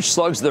back huge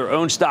slugs of their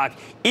own stock,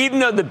 even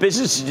though the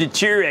business is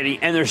deteriorating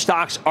and their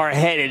stocks are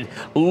headed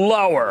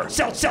lower.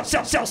 Sell, sell,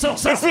 sell, sell, sell,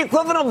 sell. It's the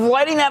equivalent of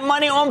lighting that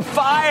money on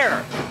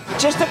fire.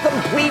 Just a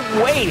complete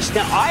waste.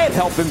 Now, I have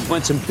helped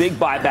implement some big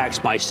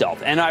buybacks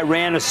myself, and I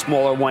ran a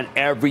smaller one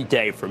every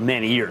day for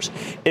many years.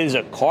 It is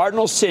a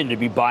cardinal sin to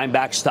be buying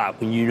back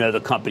stock when you know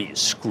the company is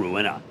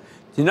screwing up.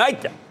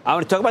 Tonight, though, I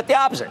want to talk about the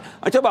opposite. I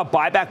want to talk about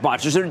buyback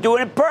monsters that are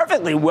doing it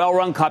perfectly.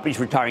 Well-run companies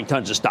retiring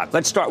tons of stock.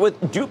 Let's start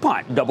with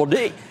DuPont, Double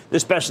D, the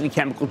specialty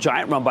chemical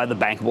giant run by the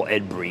bankable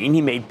Ed Breen.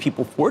 He made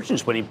people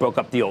fortunes when he broke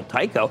up the old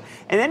Tyco,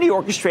 and then he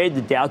orchestrated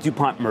the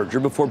Dow-DuPont merger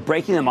before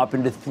breaking them up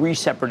into three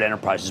separate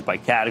enterprises by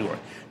category.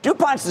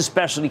 DuPont's the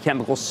specialty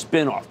chemical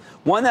spinoff,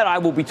 one that I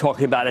will be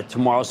talking about at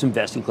tomorrow's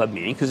Investing Club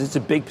meeting because it's a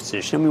big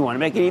position and we want to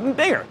make it even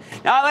bigger.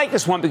 Now, I like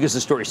this one because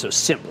the story is so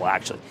simple,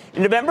 actually.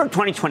 In November of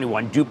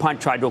 2021,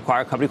 DuPont tried to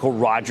acquire a company called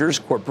Rogers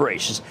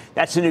Corporations.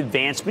 That's an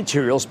advanced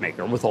materials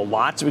maker with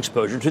lots of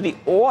exposure to the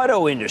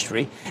auto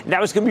industry. And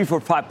that was going to be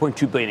for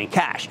 $5.2 billion in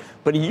cash.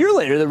 But a year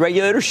later, the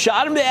regulators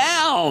shot him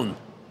down.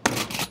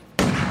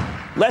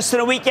 Less than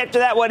a week after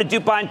that, what did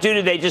DuPont do?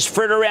 Did they just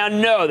fritter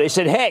around? No. They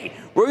said, hey,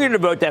 we're going to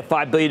devote that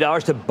 $5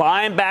 billion to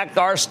buying back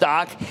our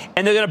stock,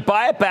 and they're going to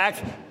buy it back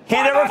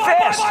hand over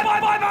fist,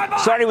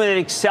 starting with an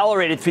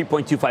accelerated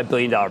 $3.25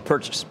 billion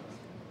purchase.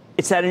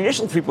 It's that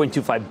initial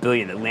 $3.25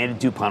 billion that landed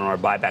DuPont on our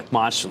buyback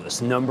monster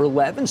list, number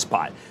 11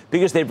 spot,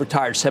 because they've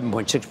retired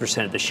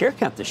 7.6% of the share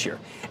count this year.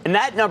 And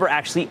that number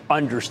actually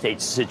understates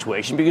the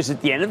situation because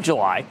at the end of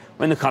July,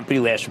 when the company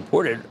last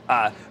reported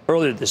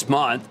earlier this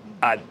month,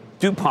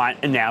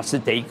 DuPont announced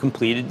that they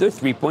completed their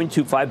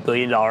 $3.25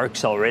 billion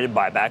accelerated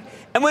buyback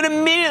and would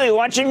immediately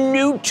launch a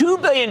new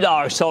 $2 billion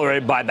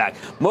accelerated buyback,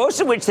 most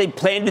of which they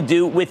plan to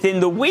do within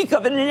the week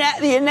of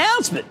the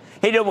announcement.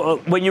 Hey,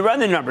 when you run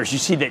the numbers, you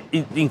see that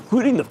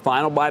including the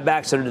final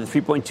buybacks under the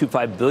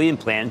 $3.25 billion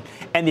plan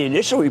and the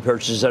initial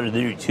repurchases under the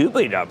new $2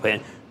 billion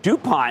plan,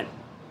 DuPont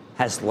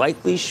has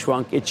likely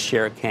shrunk its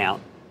share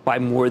count by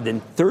more than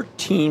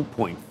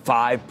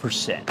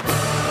 13.5%.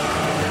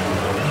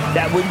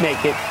 That would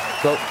make it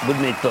the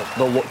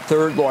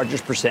third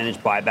largest percentage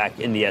buyback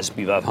in the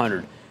S&P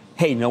 500.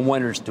 Hey, no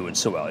wonder it's doing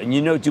so well. And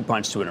you know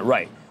DuPont's doing it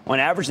right.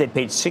 On average, they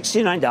paid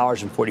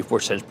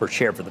 $69.44 per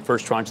share for the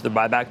first tranche of the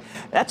buyback.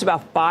 That's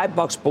about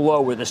 $5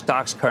 below where the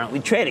stock's currently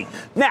trading.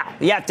 Now,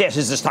 you have to ask,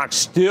 is the stock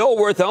still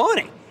worth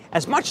owning?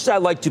 As much as I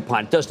like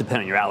DuPont, it does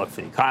depend on your outlook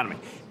for the economy.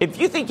 If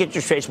you think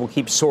interest rates will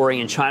keep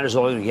soaring and China's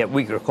only going to get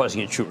weaker,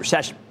 causing a true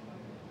recession,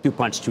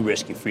 DuPont's too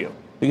risky for you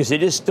because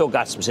it has still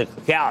got some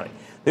cyclicality.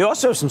 They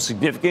also have some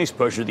significant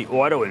exposure to the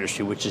auto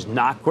industry, which is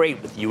not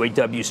great with the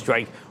UAW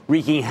strike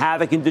wreaking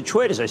havoc in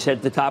Detroit, as I said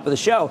at the top of the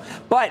show.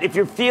 But if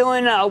you're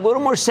feeling a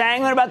little more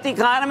sanguine about the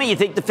economy, you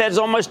think the Fed's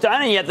almost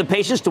done, and you have the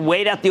patience to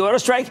wait out the auto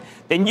strike,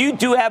 then you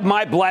do have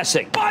my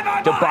blessing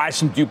to buy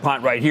some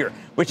DuPont right here,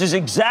 which is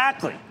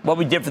exactly what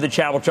we did for the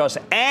Charitable Trust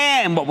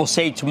and what we'll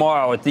say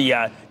tomorrow at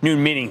the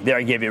noon meeting. There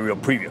I gave you a real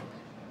preview.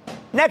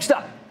 Next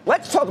up,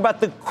 let's talk about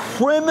the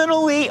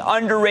criminally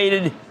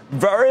underrated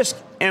Verisk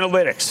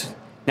Analytics.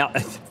 Now,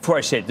 before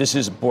I say it, this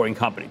is a boring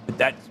company,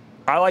 but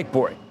I like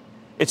boring.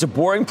 It's a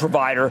boring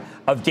provider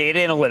of data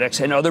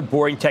analytics and other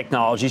boring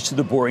technologies to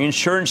the boring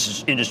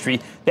insurance industry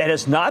that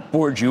has not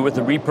bored you with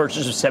the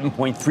repurchase of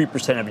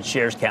 7.3% of its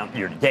shares count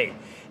year to date.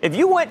 If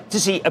you want to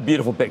see a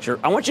beautiful picture,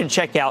 I want you to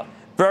check out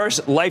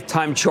Verisk's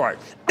lifetime chart.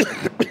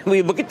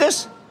 We look at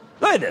this.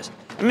 Look at this.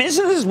 I mean, this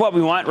is what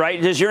we want,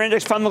 right? Does your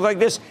index fund look like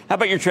this? How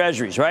about your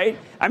treasuries, right?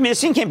 I mean, this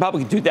thing came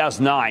public in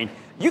 2009.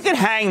 You could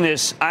hang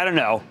this, I don't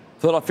know,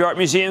 Philadelphia Art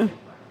Museum.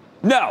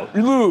 No,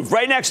 Louvre,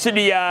 right next to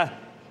the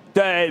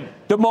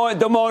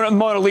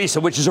Mona Lisa,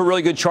 which is a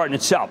really good chart in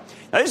itself.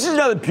 Now, this is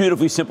another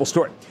beautifully simple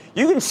story.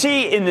 You can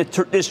see in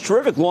this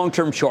terrific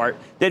long-term chart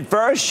that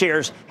Verisk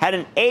shares had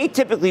an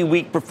atypically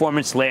weak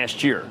performance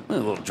last year. A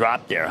little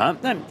drop there, huh?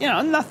 You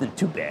know, nothing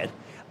too bad.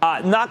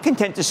 Not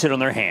content to sit on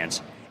their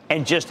hands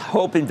and just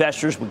hope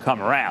investors would come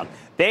around.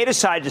 They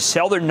decided to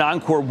sell their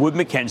non-core Wood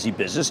Mackenzie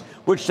business,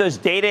 which does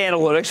data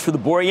analytics for the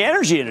boring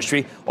energy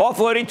industry,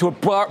 offloading to a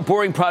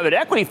boring private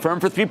equity firm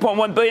for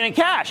 $3.1 billion in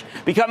cash,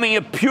 becoming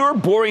a pure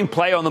boring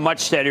play on the much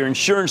steadier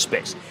insurance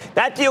space.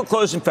 That deal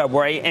closed in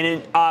February,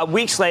 and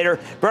weeks later,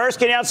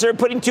 Verisk announced they're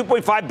putting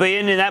 $2.5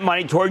 billion in that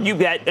money toward, you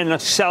bet, an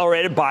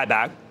accelerated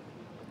buyback.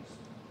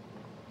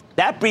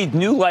 That breathed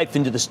new life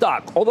into the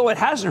stock, although it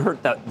hasn't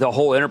hurt the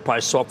whole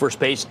enterprise software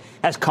space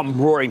has come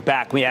roaring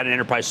back. We had an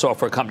enterprise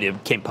software company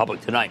that came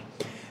public tonight.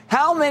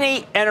 How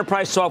many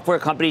enterprise software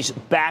companies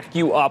back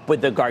you up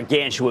with the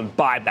gargantuan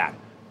buyback?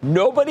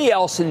 Nobody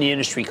else in the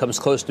industry comes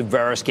close to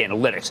Verisk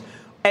Analytics,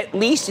 at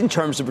least in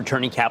terms of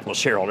returning capital to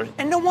shareholders.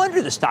 And no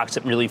wonder the stock's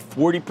up nearly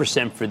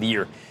 40% for the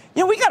year.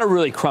 You know, we got a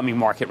really crummy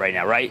market right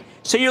now, right?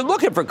 So you're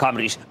looking for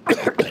companies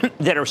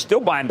that are still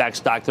buying back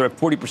stock. They're at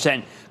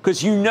 40%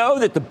 because you know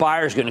that the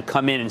buyer is going to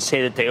come in and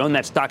say that they own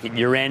that stock at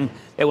year end.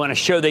 They want to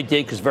show they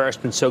did because Verisk's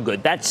been so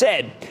good. That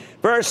said,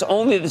 Verisk's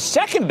only the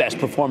second best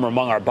performer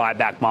among our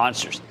buyback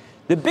monsters.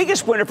 The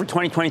biggest winner for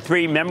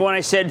 2023, remember when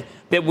I said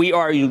that we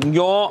are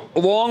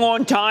long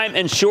on time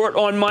and short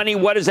on money?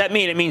 What does that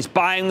mean? It means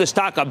buying the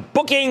stock of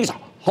Bookings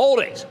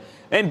Holdings.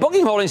 And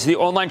Booking Holdings is the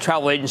online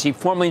travel agency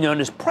formerly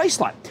known as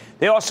Priceline.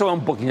 They also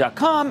own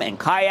Booking.com and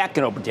Kayak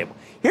and OpenTable.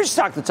 Here's a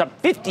stock that's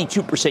up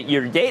 52%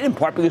 year to date, in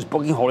part because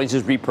Booking Holdings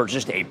has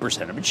repurchased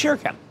 8% of its share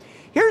count.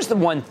 Here's the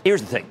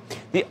thing.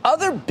 The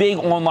other big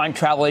online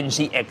travel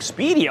agency,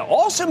 Expedia,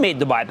 also made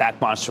the buyback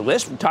monster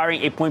list,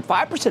 retiring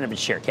 8.5% of its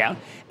share count,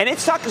 and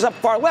its stock is up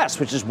far less,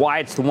 which is why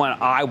it's the one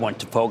I want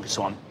to focus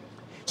on.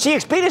 See,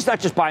 Expedia is not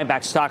just buying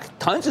back stock,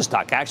 tons of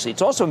stock, actually.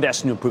 It's also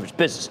investing to improve its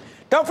business.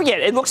 Don't forget,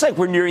 it looks like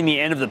we're nearing the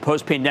end of the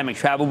post-pandemic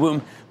travel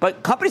boom,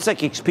 but companies like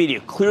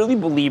Expedia clearly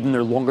believe in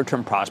their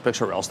longer-term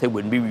prospects, or else they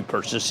wouldn't be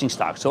repurchasing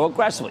stock so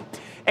aggressively.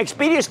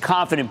 Expedia is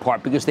confident in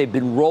part because they've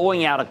been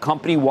rolling out a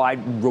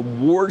company-wide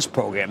rewards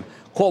program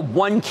called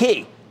One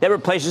Key that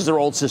replaces their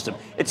old system.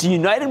 It's a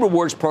united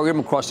rewards program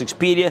across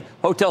Expedia,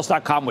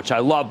 Hotels.com, which I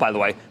love, by the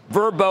way,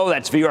 Vrbo,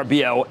 that's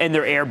VRBO, and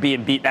their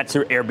Airbnb, that's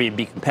their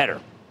Airbnb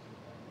competitor.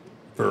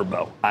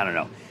 Vrbo, I don't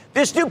know.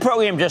 This new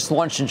program just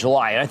launched in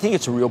July, and I think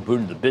it's a real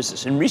boon to the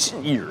business. In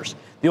recent years,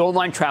 the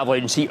online travel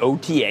agency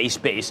OTA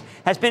space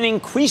has been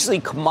increasingly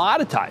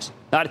commoditized.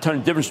 Not a ton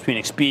of difference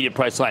between Expedia,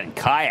 Priceline, and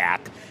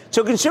Kayak.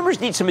 So consumers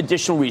need some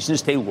additional reason to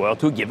stay loyal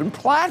to a given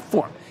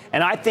platform.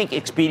 And I think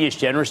Expedia's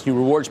generous new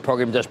rewards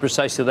program does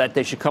precisely that.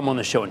 They should come on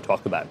the show and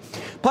talk about it.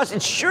 Plus,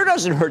 it sure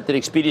doesn't hurt that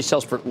Expedia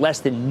sells for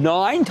less than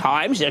 9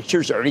 times next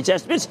year's earnings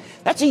estimates.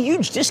 That's a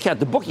huge discount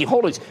to Booking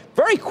Holdings.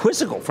 Very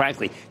quizzical,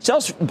 frankly.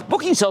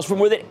 Booking sells for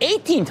more than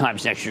 18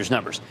 times next year's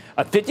numbers.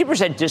 A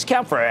 50%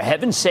 discount, for a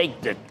heaven's sake,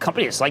 the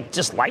company is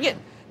just like it.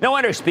 No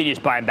wonder Expedia is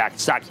buying back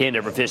stock hand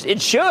over fist.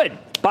 It should.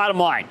 Bottom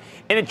line.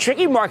 In a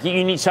tricky market,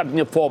 you need something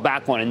to fall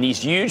back on, and these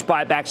huge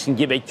buybacks can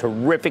give a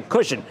terrific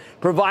cushion,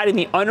 providing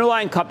the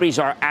underlying companies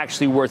are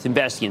actually worth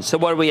investing in. So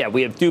what do we have?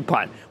 We have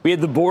DuPont, we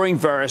have the boring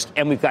Verisk,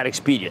 and we've got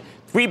Expedia.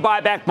 3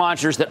 buyback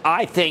monsters that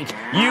I think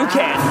you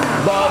can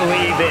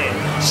believe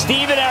in.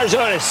 Steve in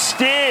Arizona.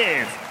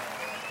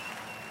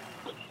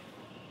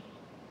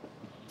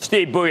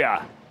 Steve,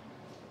 booyah.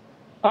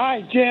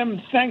 Hi,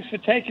 Jim. Thanks for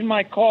taking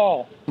my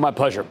call. My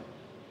pleasure.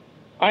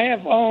 I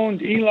have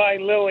owned Eli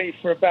Lilly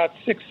for about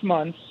 6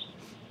 months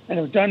and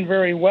have done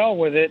very well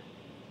with it,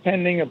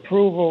 pending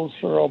approvals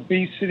for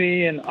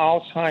obesity and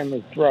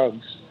Alzheimer's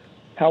drugs.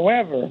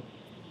 However,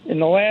 in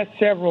the last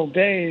several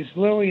days,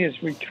 Lilly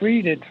has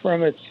retreated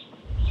from its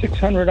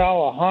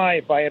 $600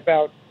 high by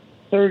about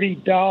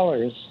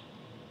 $30.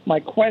 My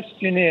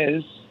question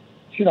is,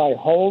 should I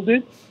hold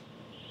it,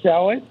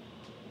 sell it,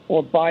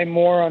 or buy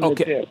more on the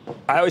dip?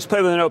 I always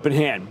play with an open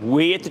hand.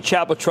 We at the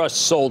Chapel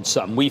Trust sold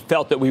some. We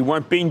felt that we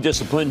weren't being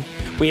disciplined.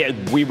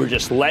 We were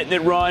just letting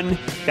it run.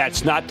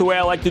 That's not the way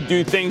I like to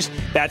do things.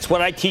 That's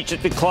what I teach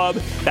at the club.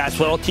 That's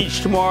what I'll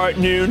teach tomorrow at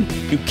noon.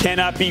 You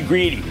cannot be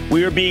greedy.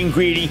 We were being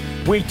greedy.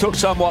 We took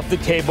some off the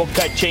table,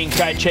 cut chain.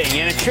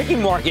 In a tricky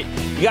market,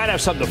 you got to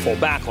have something to fall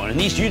back on. And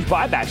these huge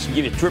buybacks can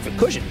give you a terrific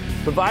cushion,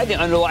 provided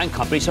the underlying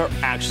companies are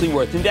actually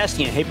worth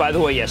investing in. Hey, by the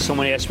way, yes,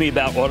 someone asked me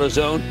about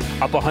AutoZone,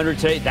 up 100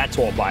 today. That's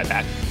all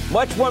buyback.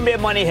 Much more Mad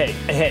Money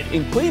ahead,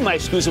 including my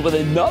exclusive with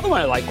another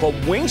one I like called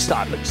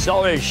Wingstop.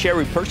 Accelerated share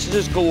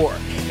repurchases galore.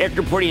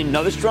 After reporting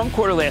another strong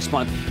quarter last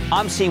month,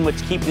 I'm seeing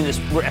what's keeping this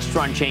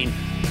restaurant chain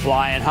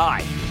flying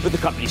high with the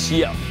company's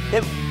CEO.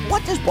 Then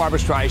what does Barbra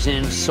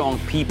Streisand's song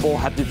People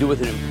have to do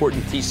with an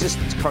important thesis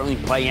that's currently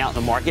playing out in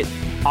the market?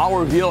 I'll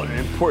reveal an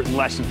important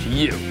lesson to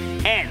you.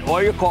 And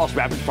all your calls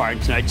rapid fire in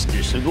tonight's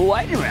edition of the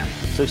Lightning Round.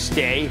 So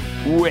stay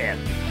with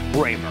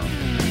Cramer.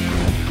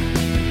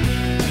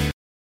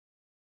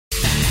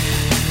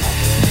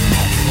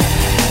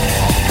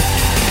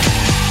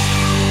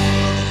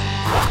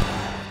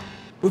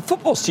 With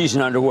football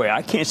season underway,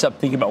 I can't stop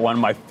thinking about one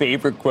of my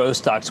favorite growth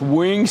stocks,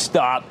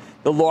 Wingstop,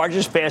 the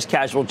largest fast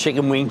casual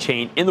chicken wing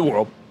chain in the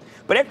world.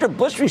 But after a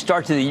blistering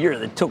start to the year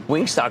that took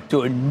Wingstop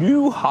to a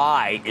new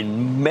high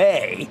in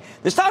May,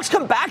 the stock's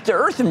come back to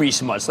earth in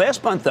recent months.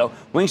 Last month, though,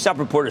 Wingstop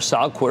reported a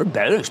solid quarter,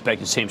 better than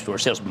expected same-store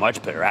sales,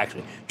 much better,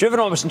 actually, driven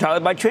almost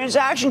entirely by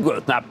transaction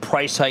growth, not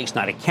price hikes,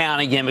 not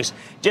accounting gimmicks,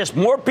 just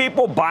more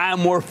people buying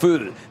more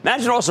food.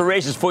 Management also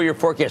raised its full-year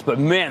forecast, but,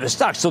 man, the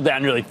stock's still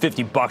down nearly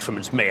 $50 from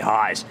its May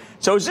highs.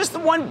 So is this the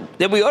one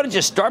that we ought to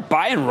just start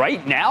buying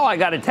right now? I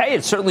got to tell you,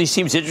 it certainly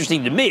seems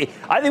interesting to me.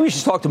 I think we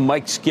should talk to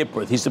Mike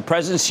Skipworth. He's the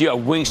president and CEO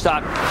of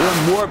Wingstop.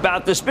 Learn more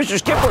about this. Mr.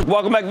 Skipworth,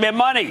 welcome back to Mad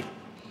Money.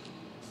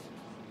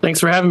 Thanks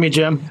for having me,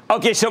 Jim.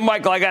 Okay, so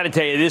Michael, I got to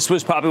tell you, this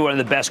was probably one of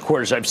the best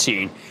quarters I've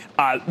seen.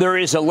 There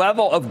is a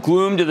level of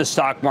gloom to the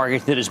stock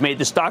market that has made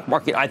the stock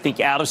market, I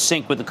think, out of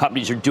sync with the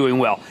companies are doing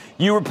well.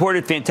 You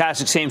reported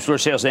fantastic same-store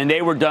sales, and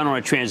they were done on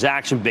a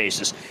transaction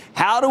basis.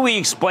 How do we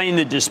explain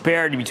the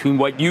disparity between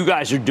what you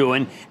guys are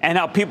doing and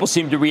how people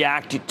seem to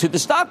react to the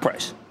stock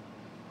price?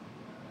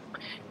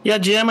 Yeah,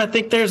 Jim, I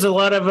think there's a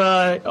lot of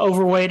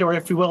overweight, or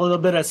if you will, a little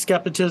bit of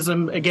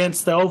skepticism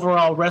against the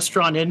overall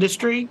restaurant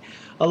industry.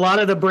 A lot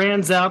of the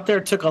brands out there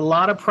took a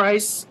lot of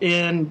price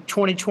in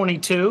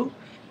 2022,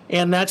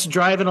 and that's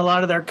driving a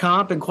lot of their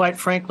comp and, quite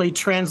frankly,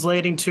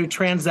 translating to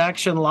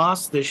transaction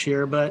loss this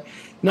year. But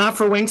not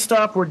for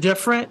Wingstop. We're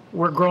different.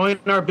 We're growing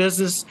our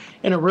business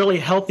in a really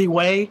healthy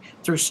way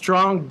through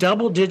strong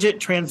double-digit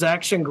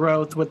transaction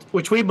growth,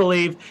 which we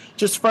believe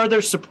just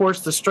further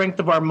supports the strength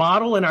of our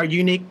model and our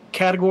unique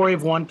category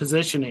of one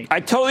positioning. I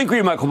totally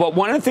agree, Michael. But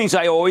one of the things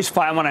I always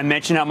find when I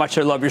mention how much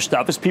I love your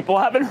stuff is people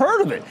haven't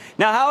heard of it.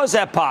 Now, how is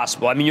that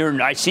possible? I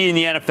mean, I see in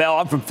the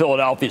NFL. I'm from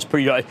Philadelphia. It's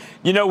pretty,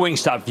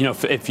 Wingstop.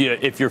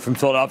 If you're from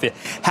Philadelphia,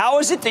 how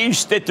is it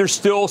that there's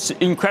still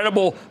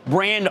incredible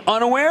brand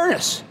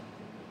unawareness?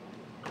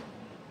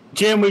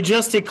 Jim, we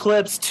just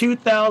eclipsed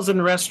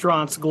 2,000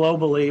 restaurants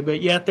globally,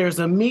 but yet there's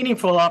a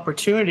meaningful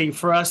opportunity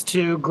for us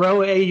to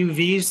grow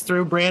AUVs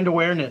through brand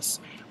awareness.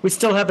 We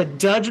still have a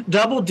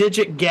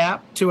double-digit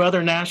gap to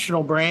other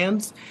national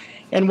brands.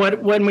 And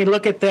when we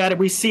look at that,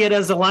 we see it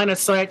as a line of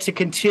sight to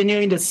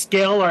continuing to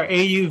scale our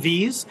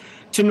AUVs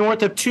to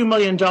north of $2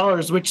 million,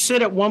 which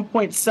sit at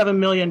 $1.7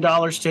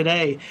 million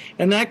today.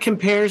 And that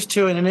compares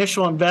to an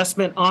initial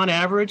investment on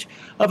average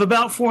of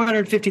about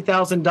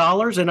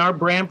 $450,000, and our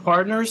brand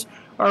partners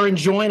are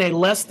enjoying a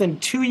less than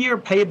 2-year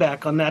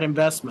payback on that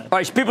investment. All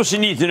right, so people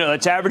should need to know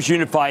that's average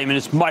unit volume, and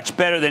it's much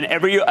better than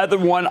every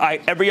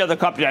other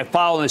company I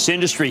follow in this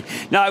industry.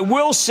 Now, I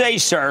will say,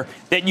 sir,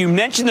 that you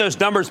mentioned those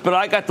numbers, but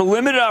I got the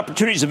limited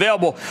opportunities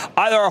available.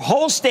 Either our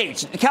whole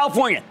states,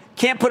 California,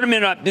 can't put them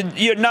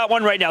in, not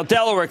one right now.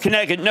 Delaware,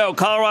 Connecticut, no.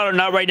 Colorado,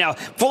 not right now.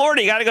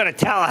 Florida, you got to go to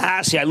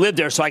Tallahassee. I live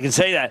there, so I can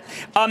say that.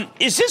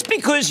 Is this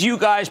because you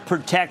guys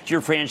protect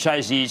your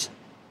franchisees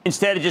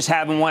instead of just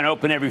having one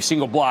open every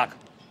single block?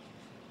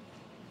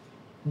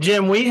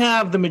 Jim, we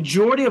have the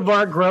majority of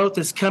our growth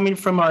is coming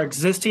from our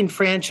existing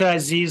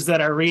franchisees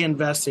that are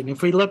reinvesting.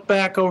 If we look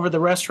back over the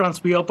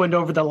restaurants we opened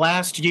over the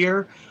last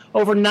year,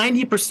 over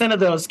 90%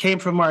 of those came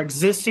from our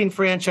existing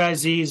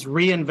franchisees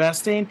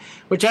reinvesting,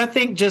 which I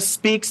think just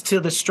speaks to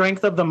the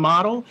strength of the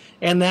model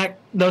and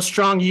those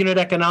strong unit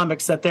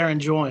economics that they're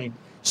enjoying.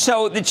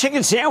 So the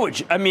chicken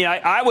sandwich, I mean,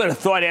 I would have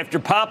thought after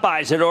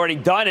Popeyes had already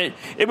done it,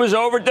 it was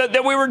over,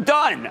 that we were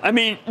done. I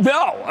mean,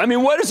 no. I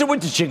mean, what is it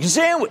with the chicken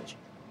sandwich?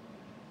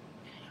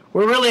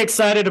 We're really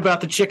excited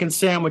about the chicken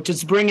sandwich.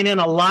 It's bringing in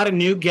a lot of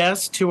new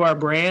guests to our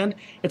brand.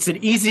 It's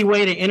an easy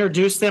way to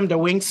introduce them to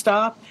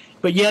Wingstop,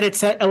 but yet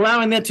it's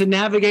allowing them to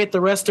navigate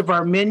the rest of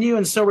our menu.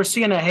 And so we're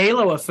seeing a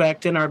halo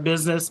effect in our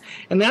business.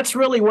 And that's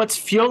really what's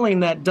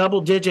fueling that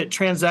double-digit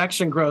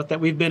transaction growth that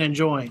we've been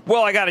enjoying.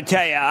 Well, I got to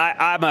tell you,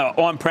 I'm an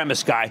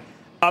on-premise guy,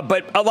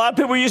 but a lot of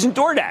people are using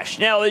DoorDash.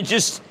 Now,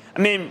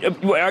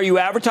 are you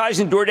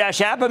advertising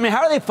DoorDash app? I mean,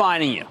 how are they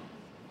finding you?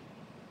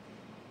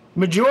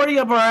 Majority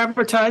of our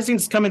advertising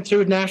is coming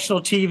through national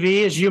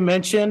TV. As you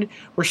mentioned,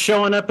 we're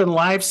showing up in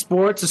live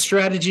sports, a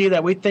strategy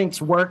that we think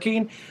is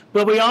working.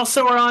 But we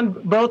also are on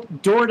both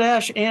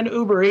DoorDash and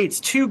Uber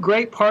Eats, two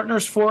great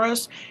partners for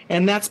us,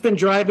 and that's been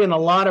driving a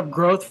lot of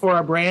growth for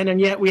our brand,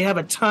 and yet we have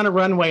a ton of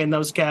runway in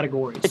those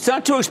categories. It's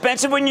not too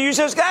expensive when you use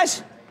those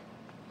guys?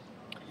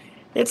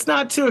 It's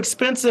not too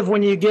expensive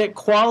when you get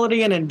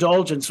quality and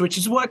indulgence, which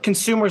is what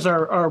consumers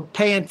are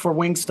paying for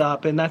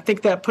Wingstop. And I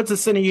think that puts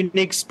us in a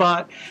unique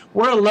spot.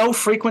 We're a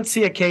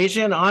low-frequency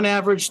occasion, on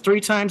average 3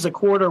 times a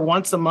quarter,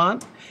 once a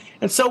month.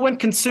 And so when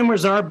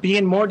consumers are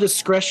being more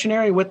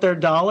discretionary with their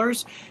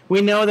dollars,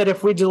 we know that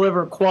if we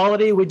deliver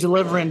quality, we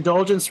deliver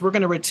indulgence, we're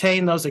going to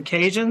retain those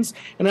occasions.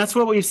 And that's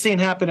what we've seen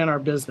happen in our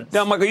business.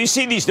 Now, Michael, you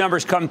see these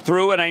numbers come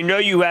through, and I know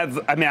you have,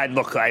 I'm going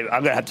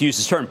to have to use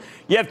this term.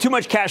 You have too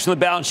much cash on the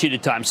balance sheet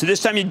at times. So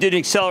this time you did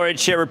accelerated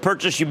share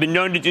repurchase. You've been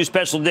known to do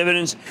special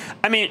dividends.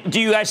 I mean, do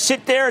you guys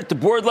sit there at the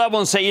board level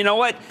and say, you know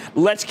what,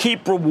 let's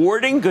keep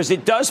rewarding? Because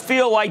it does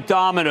feel like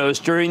Domino's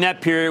during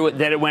that period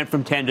that it went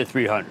from 10 to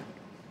 300.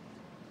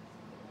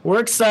 We're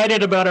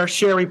excited about our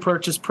share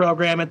repurchase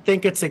program and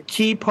think it's a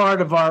key part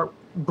of our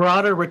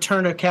broader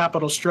return of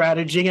capital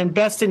strategy and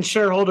best in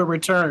shareholder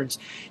returns.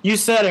 You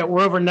said it,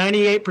 we're over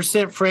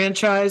 98%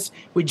 franchise.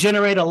 We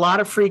generate a lot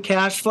of free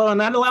cash flow,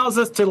 and that allows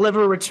us to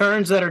deliver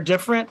returns that are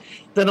different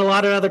than a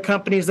lot of other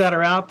companies that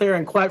are out there.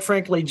 And quite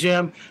frankly,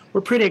 Jim,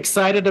 we're pretty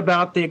excited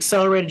about the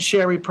accelerated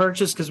share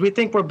repurchase because we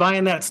think we're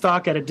buying that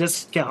stock at a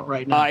discount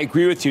right now. I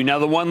agree with you. Now,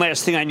 the one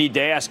last thing I need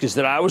to ask is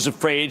that I was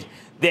afraid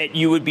that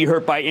you would be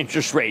hurt by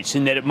interest rates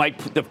and that it might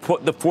put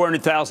the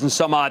 400,000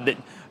 some odd that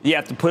you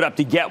have to put up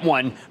to get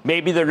one.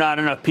 Maybe there are not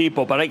enough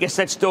people, but I guess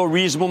that's still a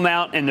reasonable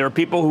amount. And there are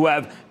people who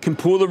can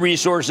pool the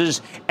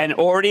resources and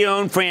already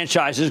own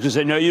franchises, because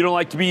I know you don't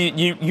like to be,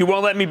 you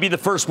won't let me be the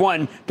first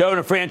one to own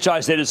a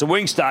franchise that is a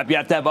Wingstop. You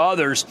have to have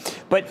others.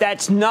 But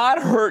that's not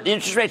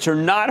interest rates are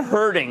not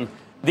hurting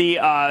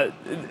the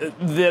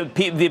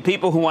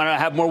people who want to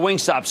have more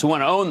Wingstops, who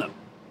want to own them.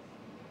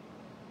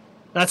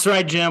 That's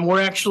right, Jim.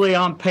 We're actually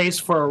on pace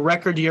for a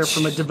record year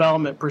from a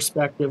development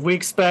perspective. We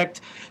expect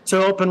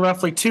to open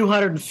roughly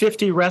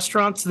 250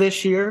 restaurants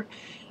this year.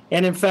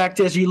 And in fact,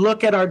 as you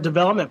look at our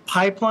development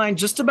pipeline,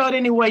 just about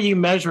any way you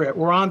measure it,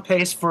 we're on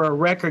pace for a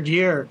record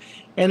year.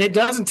 And it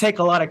doesn't take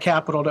a lot of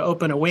capital to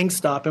open a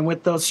Wingstop. And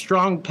with those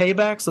strong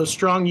paybacks, those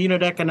strong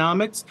unit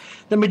economics,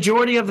 the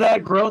majority of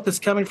that growth is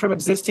coming from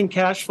existing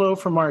cash flow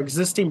from our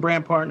existing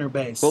brand partner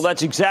base. Well,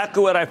 that's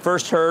exactly what I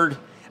first heard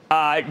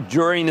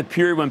during the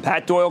period when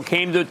Pat Doyle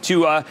came to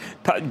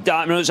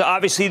Domino's.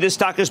 Obviously, this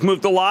stock has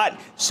moved a lot.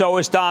 So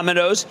has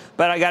Domino's.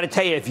 But I got to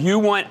tell you, if you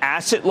want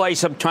asset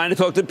light, I'm trying to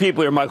talk to the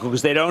people here, Michael,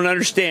 because they don't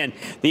understand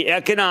the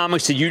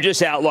economics that you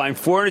just outlined.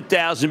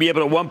 400,000 to be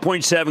able to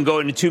 1.7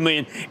 going to 2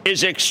 million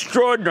is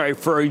extraordinary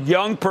for a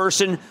young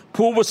person.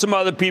 Pool with some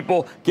other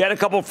people, get a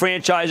couple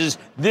franchises.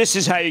 This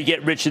is how you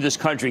get rich in this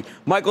country.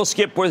 Michael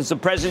Skipworth is the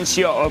president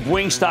and CEO of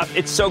Wingstop.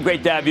 It's so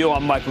great to have you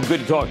on, Michael. Good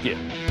to talk to you.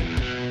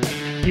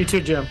 You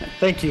too, Jim.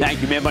 Thank you.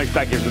 Thank you, man. Mike's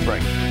back here for the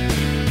break.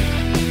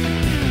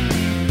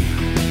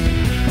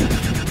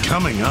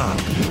 Coming up,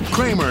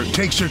 Cramer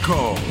takes your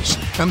calls,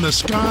 and the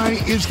sky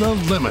is the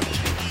limit.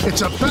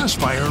 It's a fast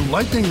fire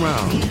lightning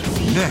round.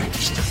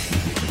 Next.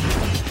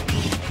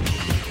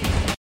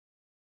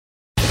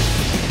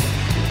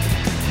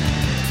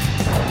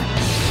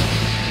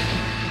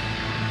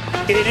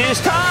 It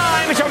is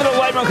time. It's time for the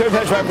lightning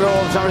round. For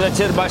all the summers, that's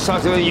it. By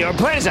talk to your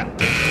plans out.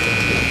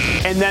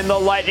 And then the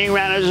lightning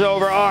round is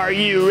over. Are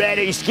you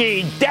ready,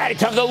 Ski Daddy?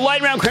 Time for the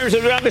lightning round. Cramer,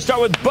 we're going to start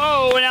with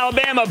Bo in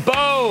Alabama.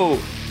 Bo.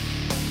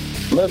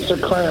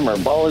 Mr. Cramer,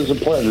 always a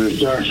pleasure,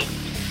 sir.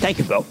 Thank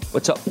you, Bo.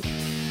 What's up?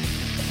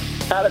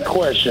 I had a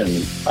question.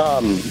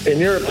 In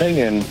your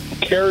opinion,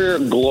 Carrier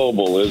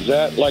Global, is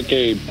that like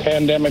a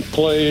pandemic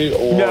play?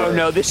 Or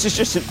No. This is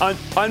just an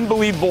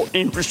unbelievable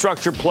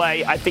infrastructure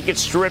play. I think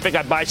it's terrific.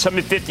 I buy some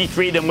at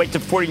 53, then wait to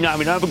 49.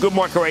 We don't have a good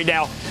market right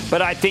now,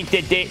 but I think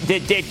that Dave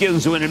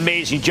Gilligan's doing an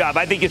amazing job.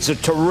 I think it's a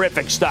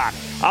terrific stock.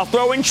 I'll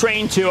throw in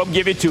Train, too. I'll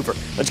give you a twofer.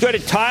 Let's go to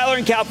Tyler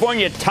in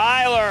California.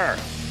 Tyler.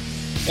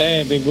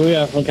 Hey, Big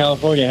Booyah from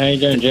California. How you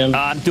doing, Jim?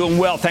 I'm doing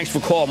well. Thanks for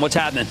calling. What's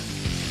happening?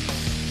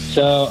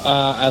 So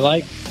I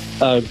like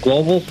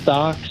global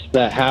stocks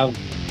that have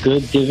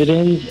good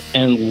dividends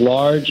and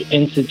large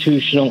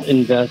institutional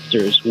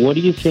investors. What do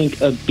you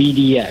think of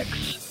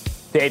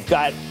BDX? They've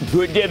got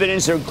good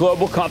dividends. They're a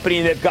global company,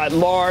 and they've got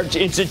large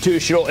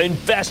institutional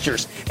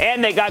investors.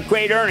 And they got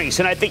great earnings,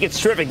 and I think it's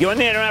terrific. The only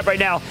thing I don't have right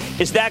now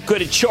is that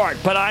good a chart,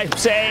 but I'm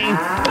saying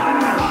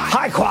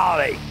high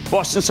quality.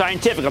 Boston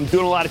Scientific. I'm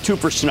doing a lot of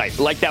twofers tonight.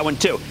 I like that one,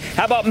 too.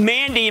 How about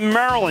Mandy in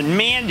Maryland?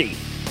 Mandy.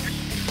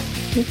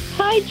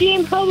 Hi,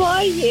 Jim. How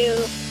are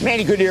you?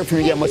 Mandy, good to hear from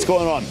you again. What's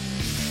going on?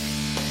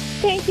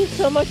 Thank you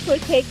so much for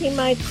taking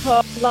my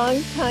call.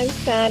 Long-time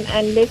fan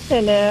and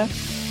listener.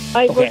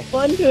 I was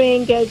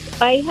wondering,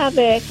 I have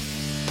a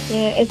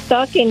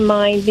stock in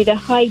mind with a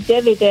high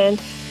dividend.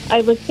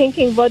 I was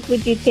thinking, what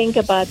would you think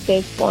about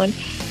this one?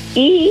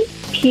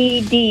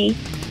 EPD.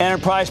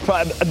 Enterprise,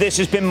 this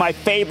has been my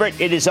favorite.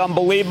 It is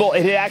unbelievable.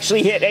 It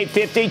actually hit a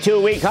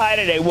 52-week high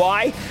today.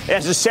 Why? It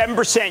has a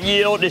 7%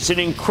 yield. It's an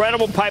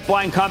incredible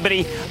pipeline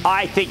company.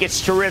 I think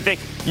it's terrific.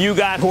 You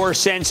got horse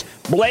sense.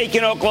 Blake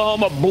in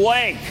Oklahoma.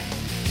 Blake.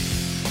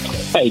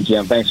 Hey,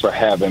 Jim. Thanks for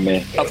having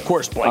me. Of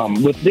course, Blake.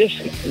 With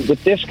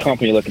this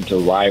company looking to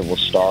rival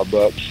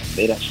Starbucks,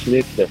 they just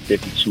slid their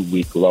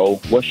 52-week low.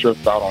 What's your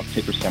thought on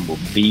ticker symbol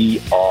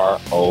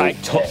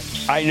BROX?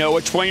 I know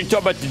which one you're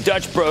talking about, the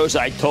Dutch Bros.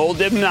 I told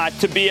them not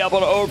to be able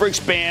to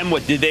overexpand.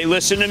 What, did they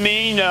listen to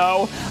me?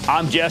 No.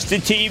 I'm just a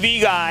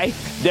TV guy.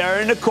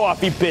 They're in the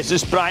coffee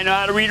business, but I know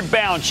how to read a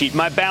balance sheet.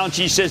 My balance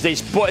sheet says they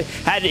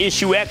had to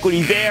issue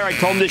equity there. I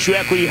told them to issue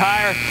equity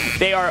higher.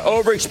 They are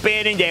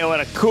overexpanding. They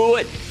want to cool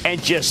it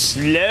and just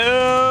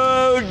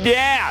slow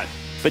down.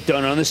 But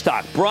don't own the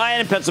stock.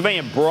 Brian in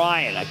Pennsylvania.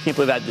 Brian, I can't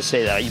believe I had to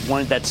say that. I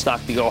wanted that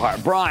stock to go higher.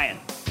 Brian.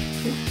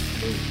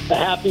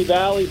 Happy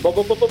Valley,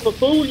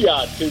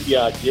 booyah to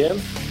ya,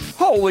 Jim.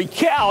 Holy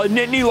cow,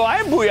 Nittany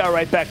Lion, booyah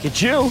right back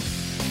at you.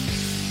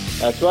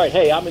 That's right.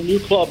 Hey, I'm a new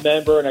club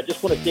member, and I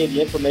just want to say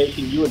the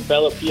information you and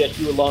fellow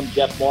PSU alum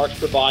Jeff Marks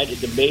provide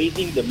is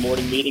amazing. The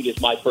morning meeting is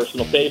my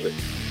personal favorite.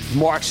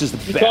 Marks is the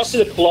best.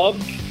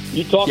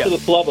 You talk to the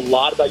club a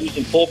lot about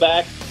using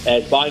pullback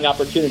as buying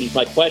opportunities.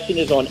 My question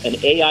is on an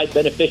AI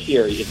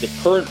beneficiary. Is the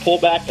current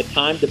pullback a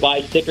time to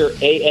buy ticker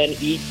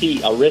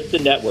ANET,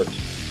 Arista Networks?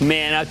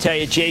 Man, I'll tell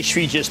you, Jay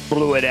Shree just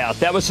blew it out.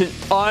 That was an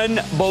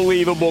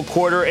unbelievable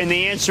quarter, and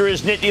the answer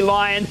is Nittany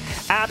Lion.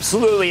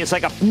 Absolutely. It's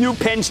like a new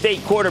Penn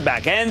State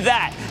quarterback. And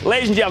that,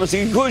 ladies and gentlemen, is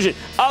the conclusion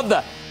of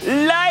the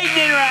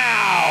Lightning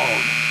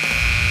Round.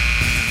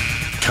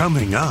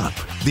 Coming up,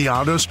 The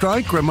auto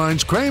strike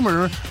reminds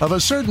Cramer of a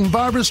certain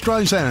Barbra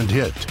Streisand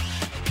hit.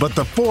 But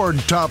the Ford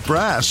top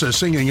brass is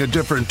singing a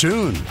different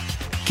tune.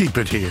 Keep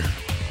it here.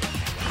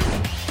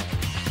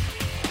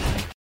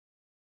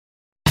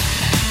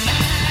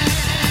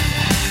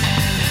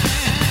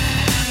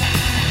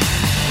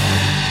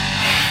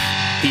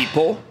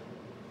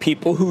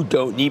 People who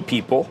don't need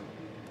people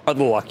are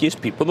the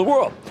luckiest people in the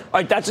world. All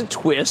right, that's a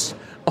twist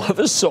of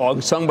a song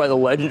sung by the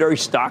legendary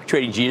stock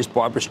trading genius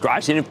Barbra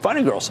Streisand in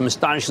Funny Girl some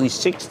astonishingly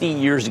 60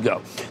 years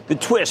ago. The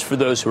twist, for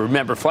those who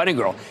remember Funny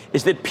Girl,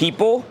 is that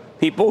people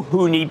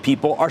who need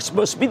people are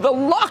supposed to be the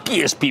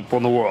luckiest people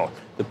in the world.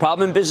 The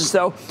problem in business,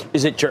 though,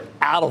 is that you're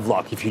out of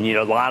luck if you need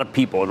a lot of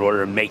people in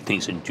order to make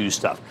things and do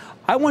stuff.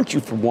 I want you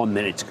for 1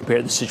 minute to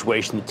compare the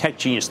situation the tech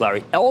genius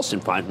Larry Ellison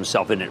finds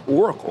himself in at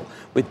Oracle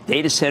with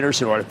data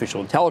centers and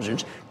artificial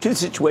intelligence to the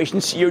situation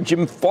CEO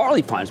Jim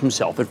Farley finds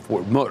himself at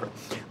Ford Motor.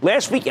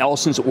 Last week,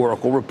 Ellison's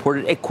Oracle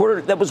reported a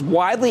quarter that was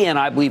widely and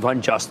I believe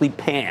unjustly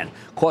panned,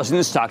 causing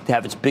the stock to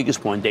have its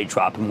biggest one-day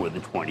drop in more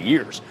than 20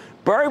 years.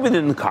 Buried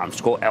within the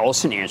comms call,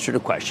 Ellison answered a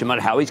question about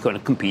how he's going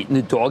to compete in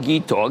the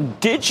dog-eat-dog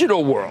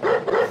digital world.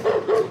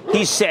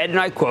 He said, and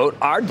I quote,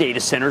 "Our data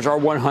centers are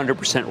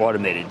 100%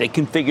 automated. They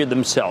configure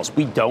themselves.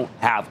 We don't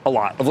have a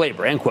lot of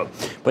labor," end quote.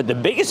 But the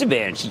biggest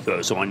advantage, he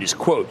goes on, is,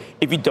 quote,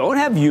 "If you don't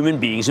have human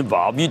beings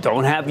involved, you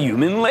don't have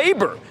human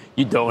labor.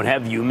 You don't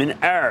have human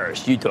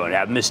errors. You don't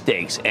have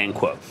mistakes," end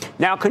quote.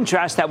 Now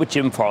contrast that with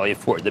Jim Farley at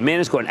Ford. The man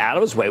has gone out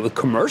of his way, with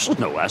commercials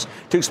no less,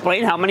 to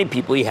explain how many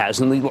people he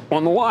has on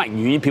the line.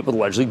 Union people with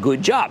allegedly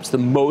good jobs, the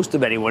most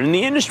of anyone in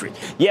the industry.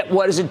 Yet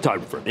what has it done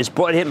for him? It's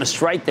brought him a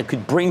strike that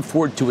could bring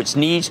Ford to its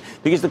knees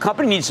because the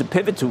company needs to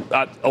pivot to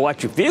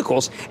electric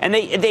vehicles, and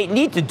they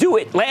need to do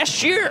it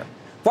last year.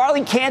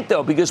 Farley can't,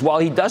 though, because while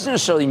he doesn't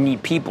necessarily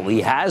need people,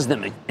 he has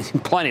them,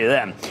 plenty of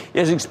them. He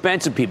has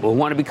expensive people who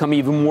want to become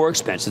even more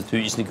expensive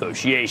through these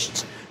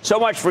negotiations. So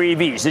much for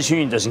EVs. This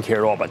union doesn't care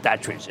at all about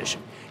that transition.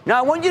 Now,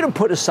 I want you to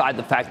put aside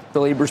the fact that the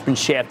labor has been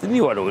shafted in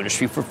the auto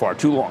industry for far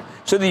too long,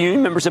 so the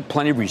union members have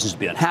plenty of reasons to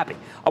be unhappy.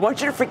 I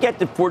want you to forget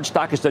that Ford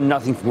stock has done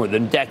nothing for more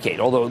than a decade,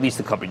 although at least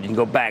the company didn't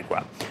go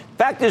bankrupt.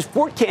 Fact is,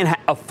 Ford can't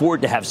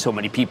afford to have so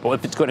many people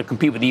if it's going to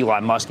compete with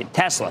Elon Musk and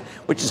Tesla,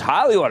 which is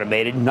highly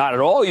automated, not at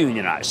all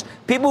unionized.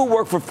 People who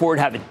work for Ford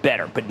have it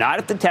better, but not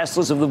if the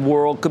Teslas of the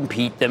world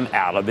compete them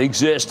out of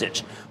existence.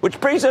 Which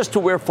brings us to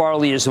where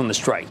Farley is on the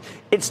strike.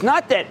 It's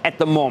not that at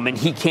the moment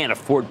he can't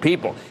afford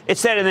people.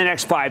 It's that in the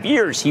next 5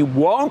 years he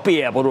won't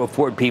be able to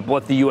afford people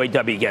if the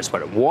UAW gets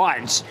what it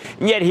wants.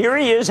 And yet here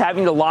he is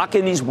having to lock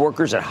in these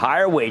workers at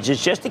higher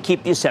wages just to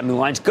keep the assembly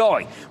lines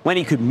going, when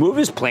he could move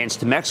his plants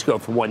to Mexico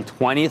for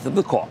 1/20th of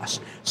the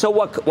cost. So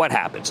what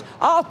happens?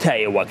 I'll tell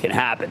you what can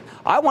happen.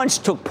 I once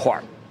took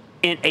part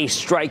in a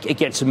strike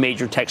against a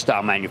major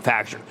textile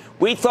manufacturer.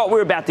 We thought we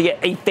were about to get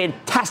a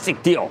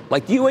fantastic deal,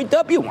 like the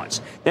UAW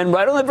once. Then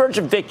right on the verge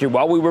of victory,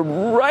 while we were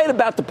right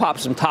about to pop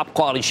some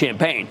top-quality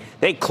champagne,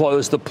 they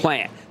closed the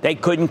plant. They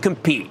couldn't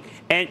compete.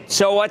 And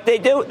so what they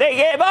do? They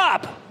gave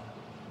up.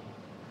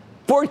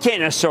 Ford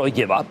can't necessarily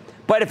give up.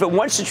 But if it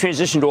wants to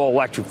transition to all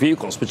electric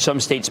vehicles, which some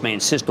states may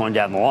insist on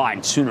down the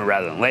line sooner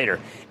rather than later,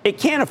 it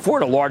can't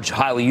afford a large,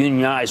 highly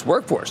unionized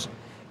workforce.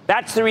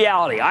 That's the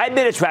reality. I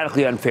admit it's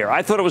radically unfair.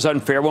 I thought it was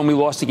unfair when we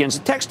lost against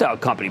a textile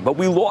company, but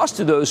we lost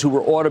to those who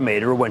were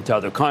automated or went to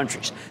other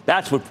countries.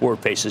 That's what Ford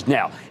faces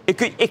now.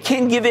 It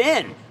can give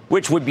in,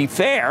 which would be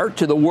fair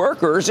to the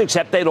workers,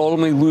 except they'd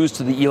ultimately lose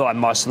to the Elon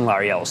Musk and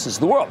Larry Ellisons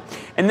of the world.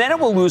 And then it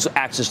will lose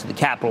access to the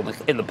capital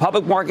in the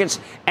public markets.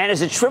 And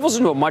as it shrivels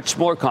into a much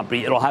smaller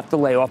company, it'll have to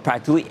lay off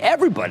practically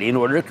everybody in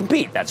order to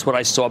compete. That's what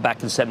I saw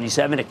back in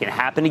 77. It can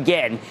happen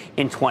again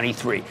in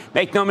 23.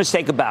 Make no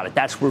mistake about it.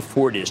 That's where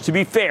Ford is. To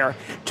be fair,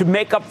 to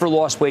make up for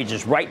lost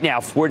wages right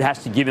now, Ford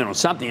has to give in on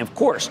something, of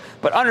course.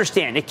 But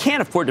understand, it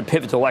can't afford to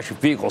pivot to electric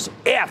vehicles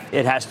if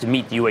it has to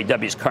meet the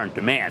UAW's current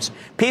demands.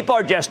 People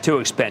are just too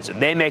expensive.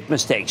 They make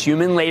mistakes.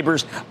 Human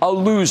labor's a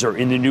loser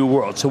in the new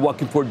world. So what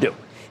can Ford do?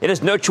 It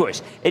has no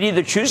choice. It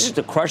either chooses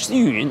to crush the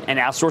union and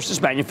outsource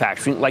its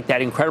manufacturing, like that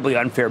incredibly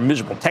unfair,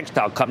 miserable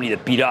textile company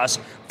that beat us,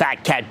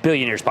 fat cat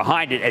billionaires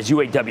behind it, as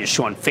UAW's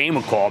Sean Fain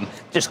would call them,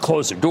 just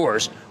close their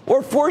doors,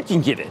 or Ford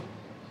can give in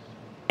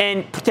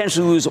and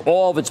potentially lose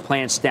all of its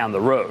plants down the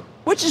road.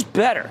 Which is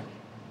better?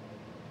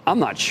 I'm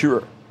not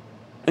sure.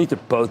 I think they're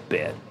both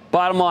bad.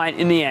 Bottom line,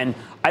 in the end,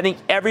 I think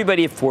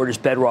everybody at Ford is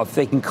better off if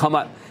they can come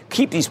up,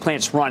 keep these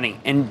plants running,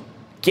 and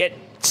get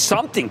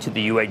something to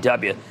the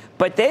UAW.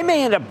 But they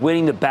may end up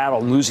winning the battle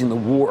and losing the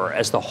war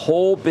as the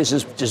whole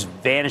business just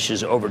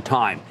vanishes over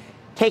time,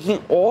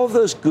 taking all of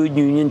those good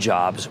union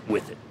jobs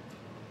with it.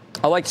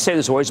 I like to say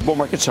there's always a bull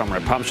market somewhere.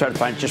 I promise to try to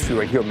find it just for you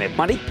right here on Mad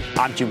Money.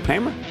 I'm Jim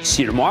Cramer.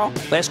 See you tomorrow.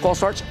 Last call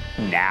starts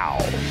now.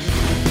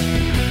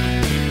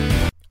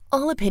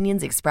 All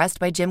opinions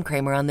expressed by Jim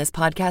Cramer on this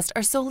podcast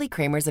are solely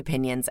Cramer's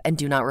opinions and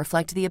do not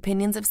reflect the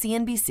opinions of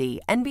CNBC,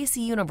 NBC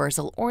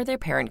Universal, or their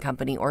parent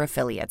company or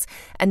affiliates,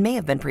 and may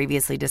have been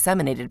previously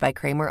disseminated by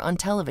Cramer on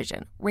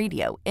television,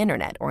 radio,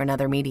 internet, or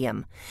another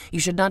medium. You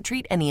should not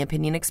treat any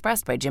opinion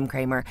expressed by Jim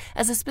Cramer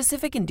as a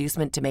specific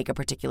inducement to make a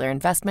particular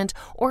investment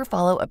or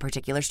follow a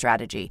particular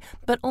strategy,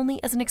 but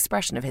only as an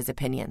expression of his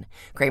opinion.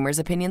 Cramer's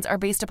opinions are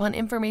based upon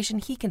information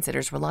he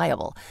considers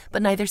reliable,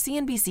 but neither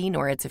CNBC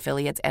nor its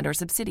affiliates and or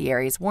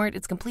subsidiaries warrant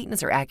its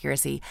completeness or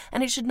accuracy,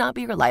 and it should not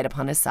be relied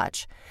upon as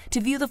such. To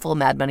view the full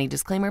Mad Money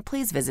disclaimer,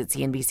 please visit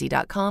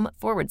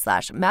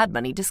cnbc.com/Mad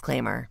Money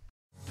disclaimer.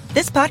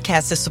 This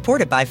podcast is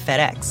supported by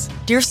FedEx.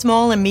 Dear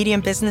small and medium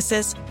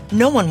businesses,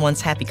 no one wants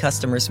happy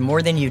customers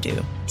more than you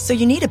do. So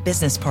you need a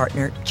business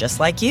partner just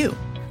like you.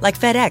 Like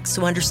FedEx,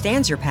 who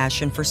understands your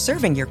passion for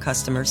serving your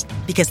customers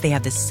because they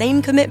have the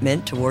same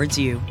commitment towards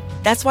you.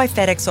 That's why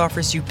FedEx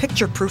offers you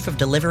picture proof of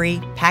delivery,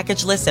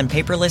 packageless and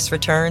paperless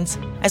returns,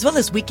 as well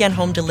as weekend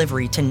home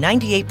delivery to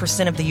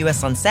 98% of the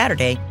U.S. on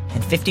Saturday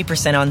and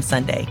 50% on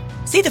Sunday.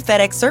 See the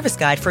FedEx service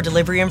guide for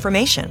delivery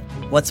information.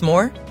 What's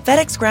more,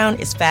 FedEx Ground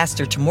is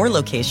faster to more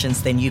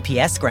locations than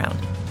UPS Ground.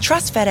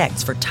 Trust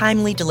FedEx for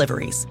timely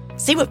deliveries.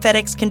 See what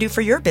FedEx can do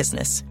for your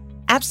business.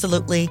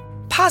 Absolutely,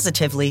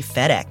 positively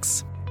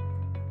FedEx.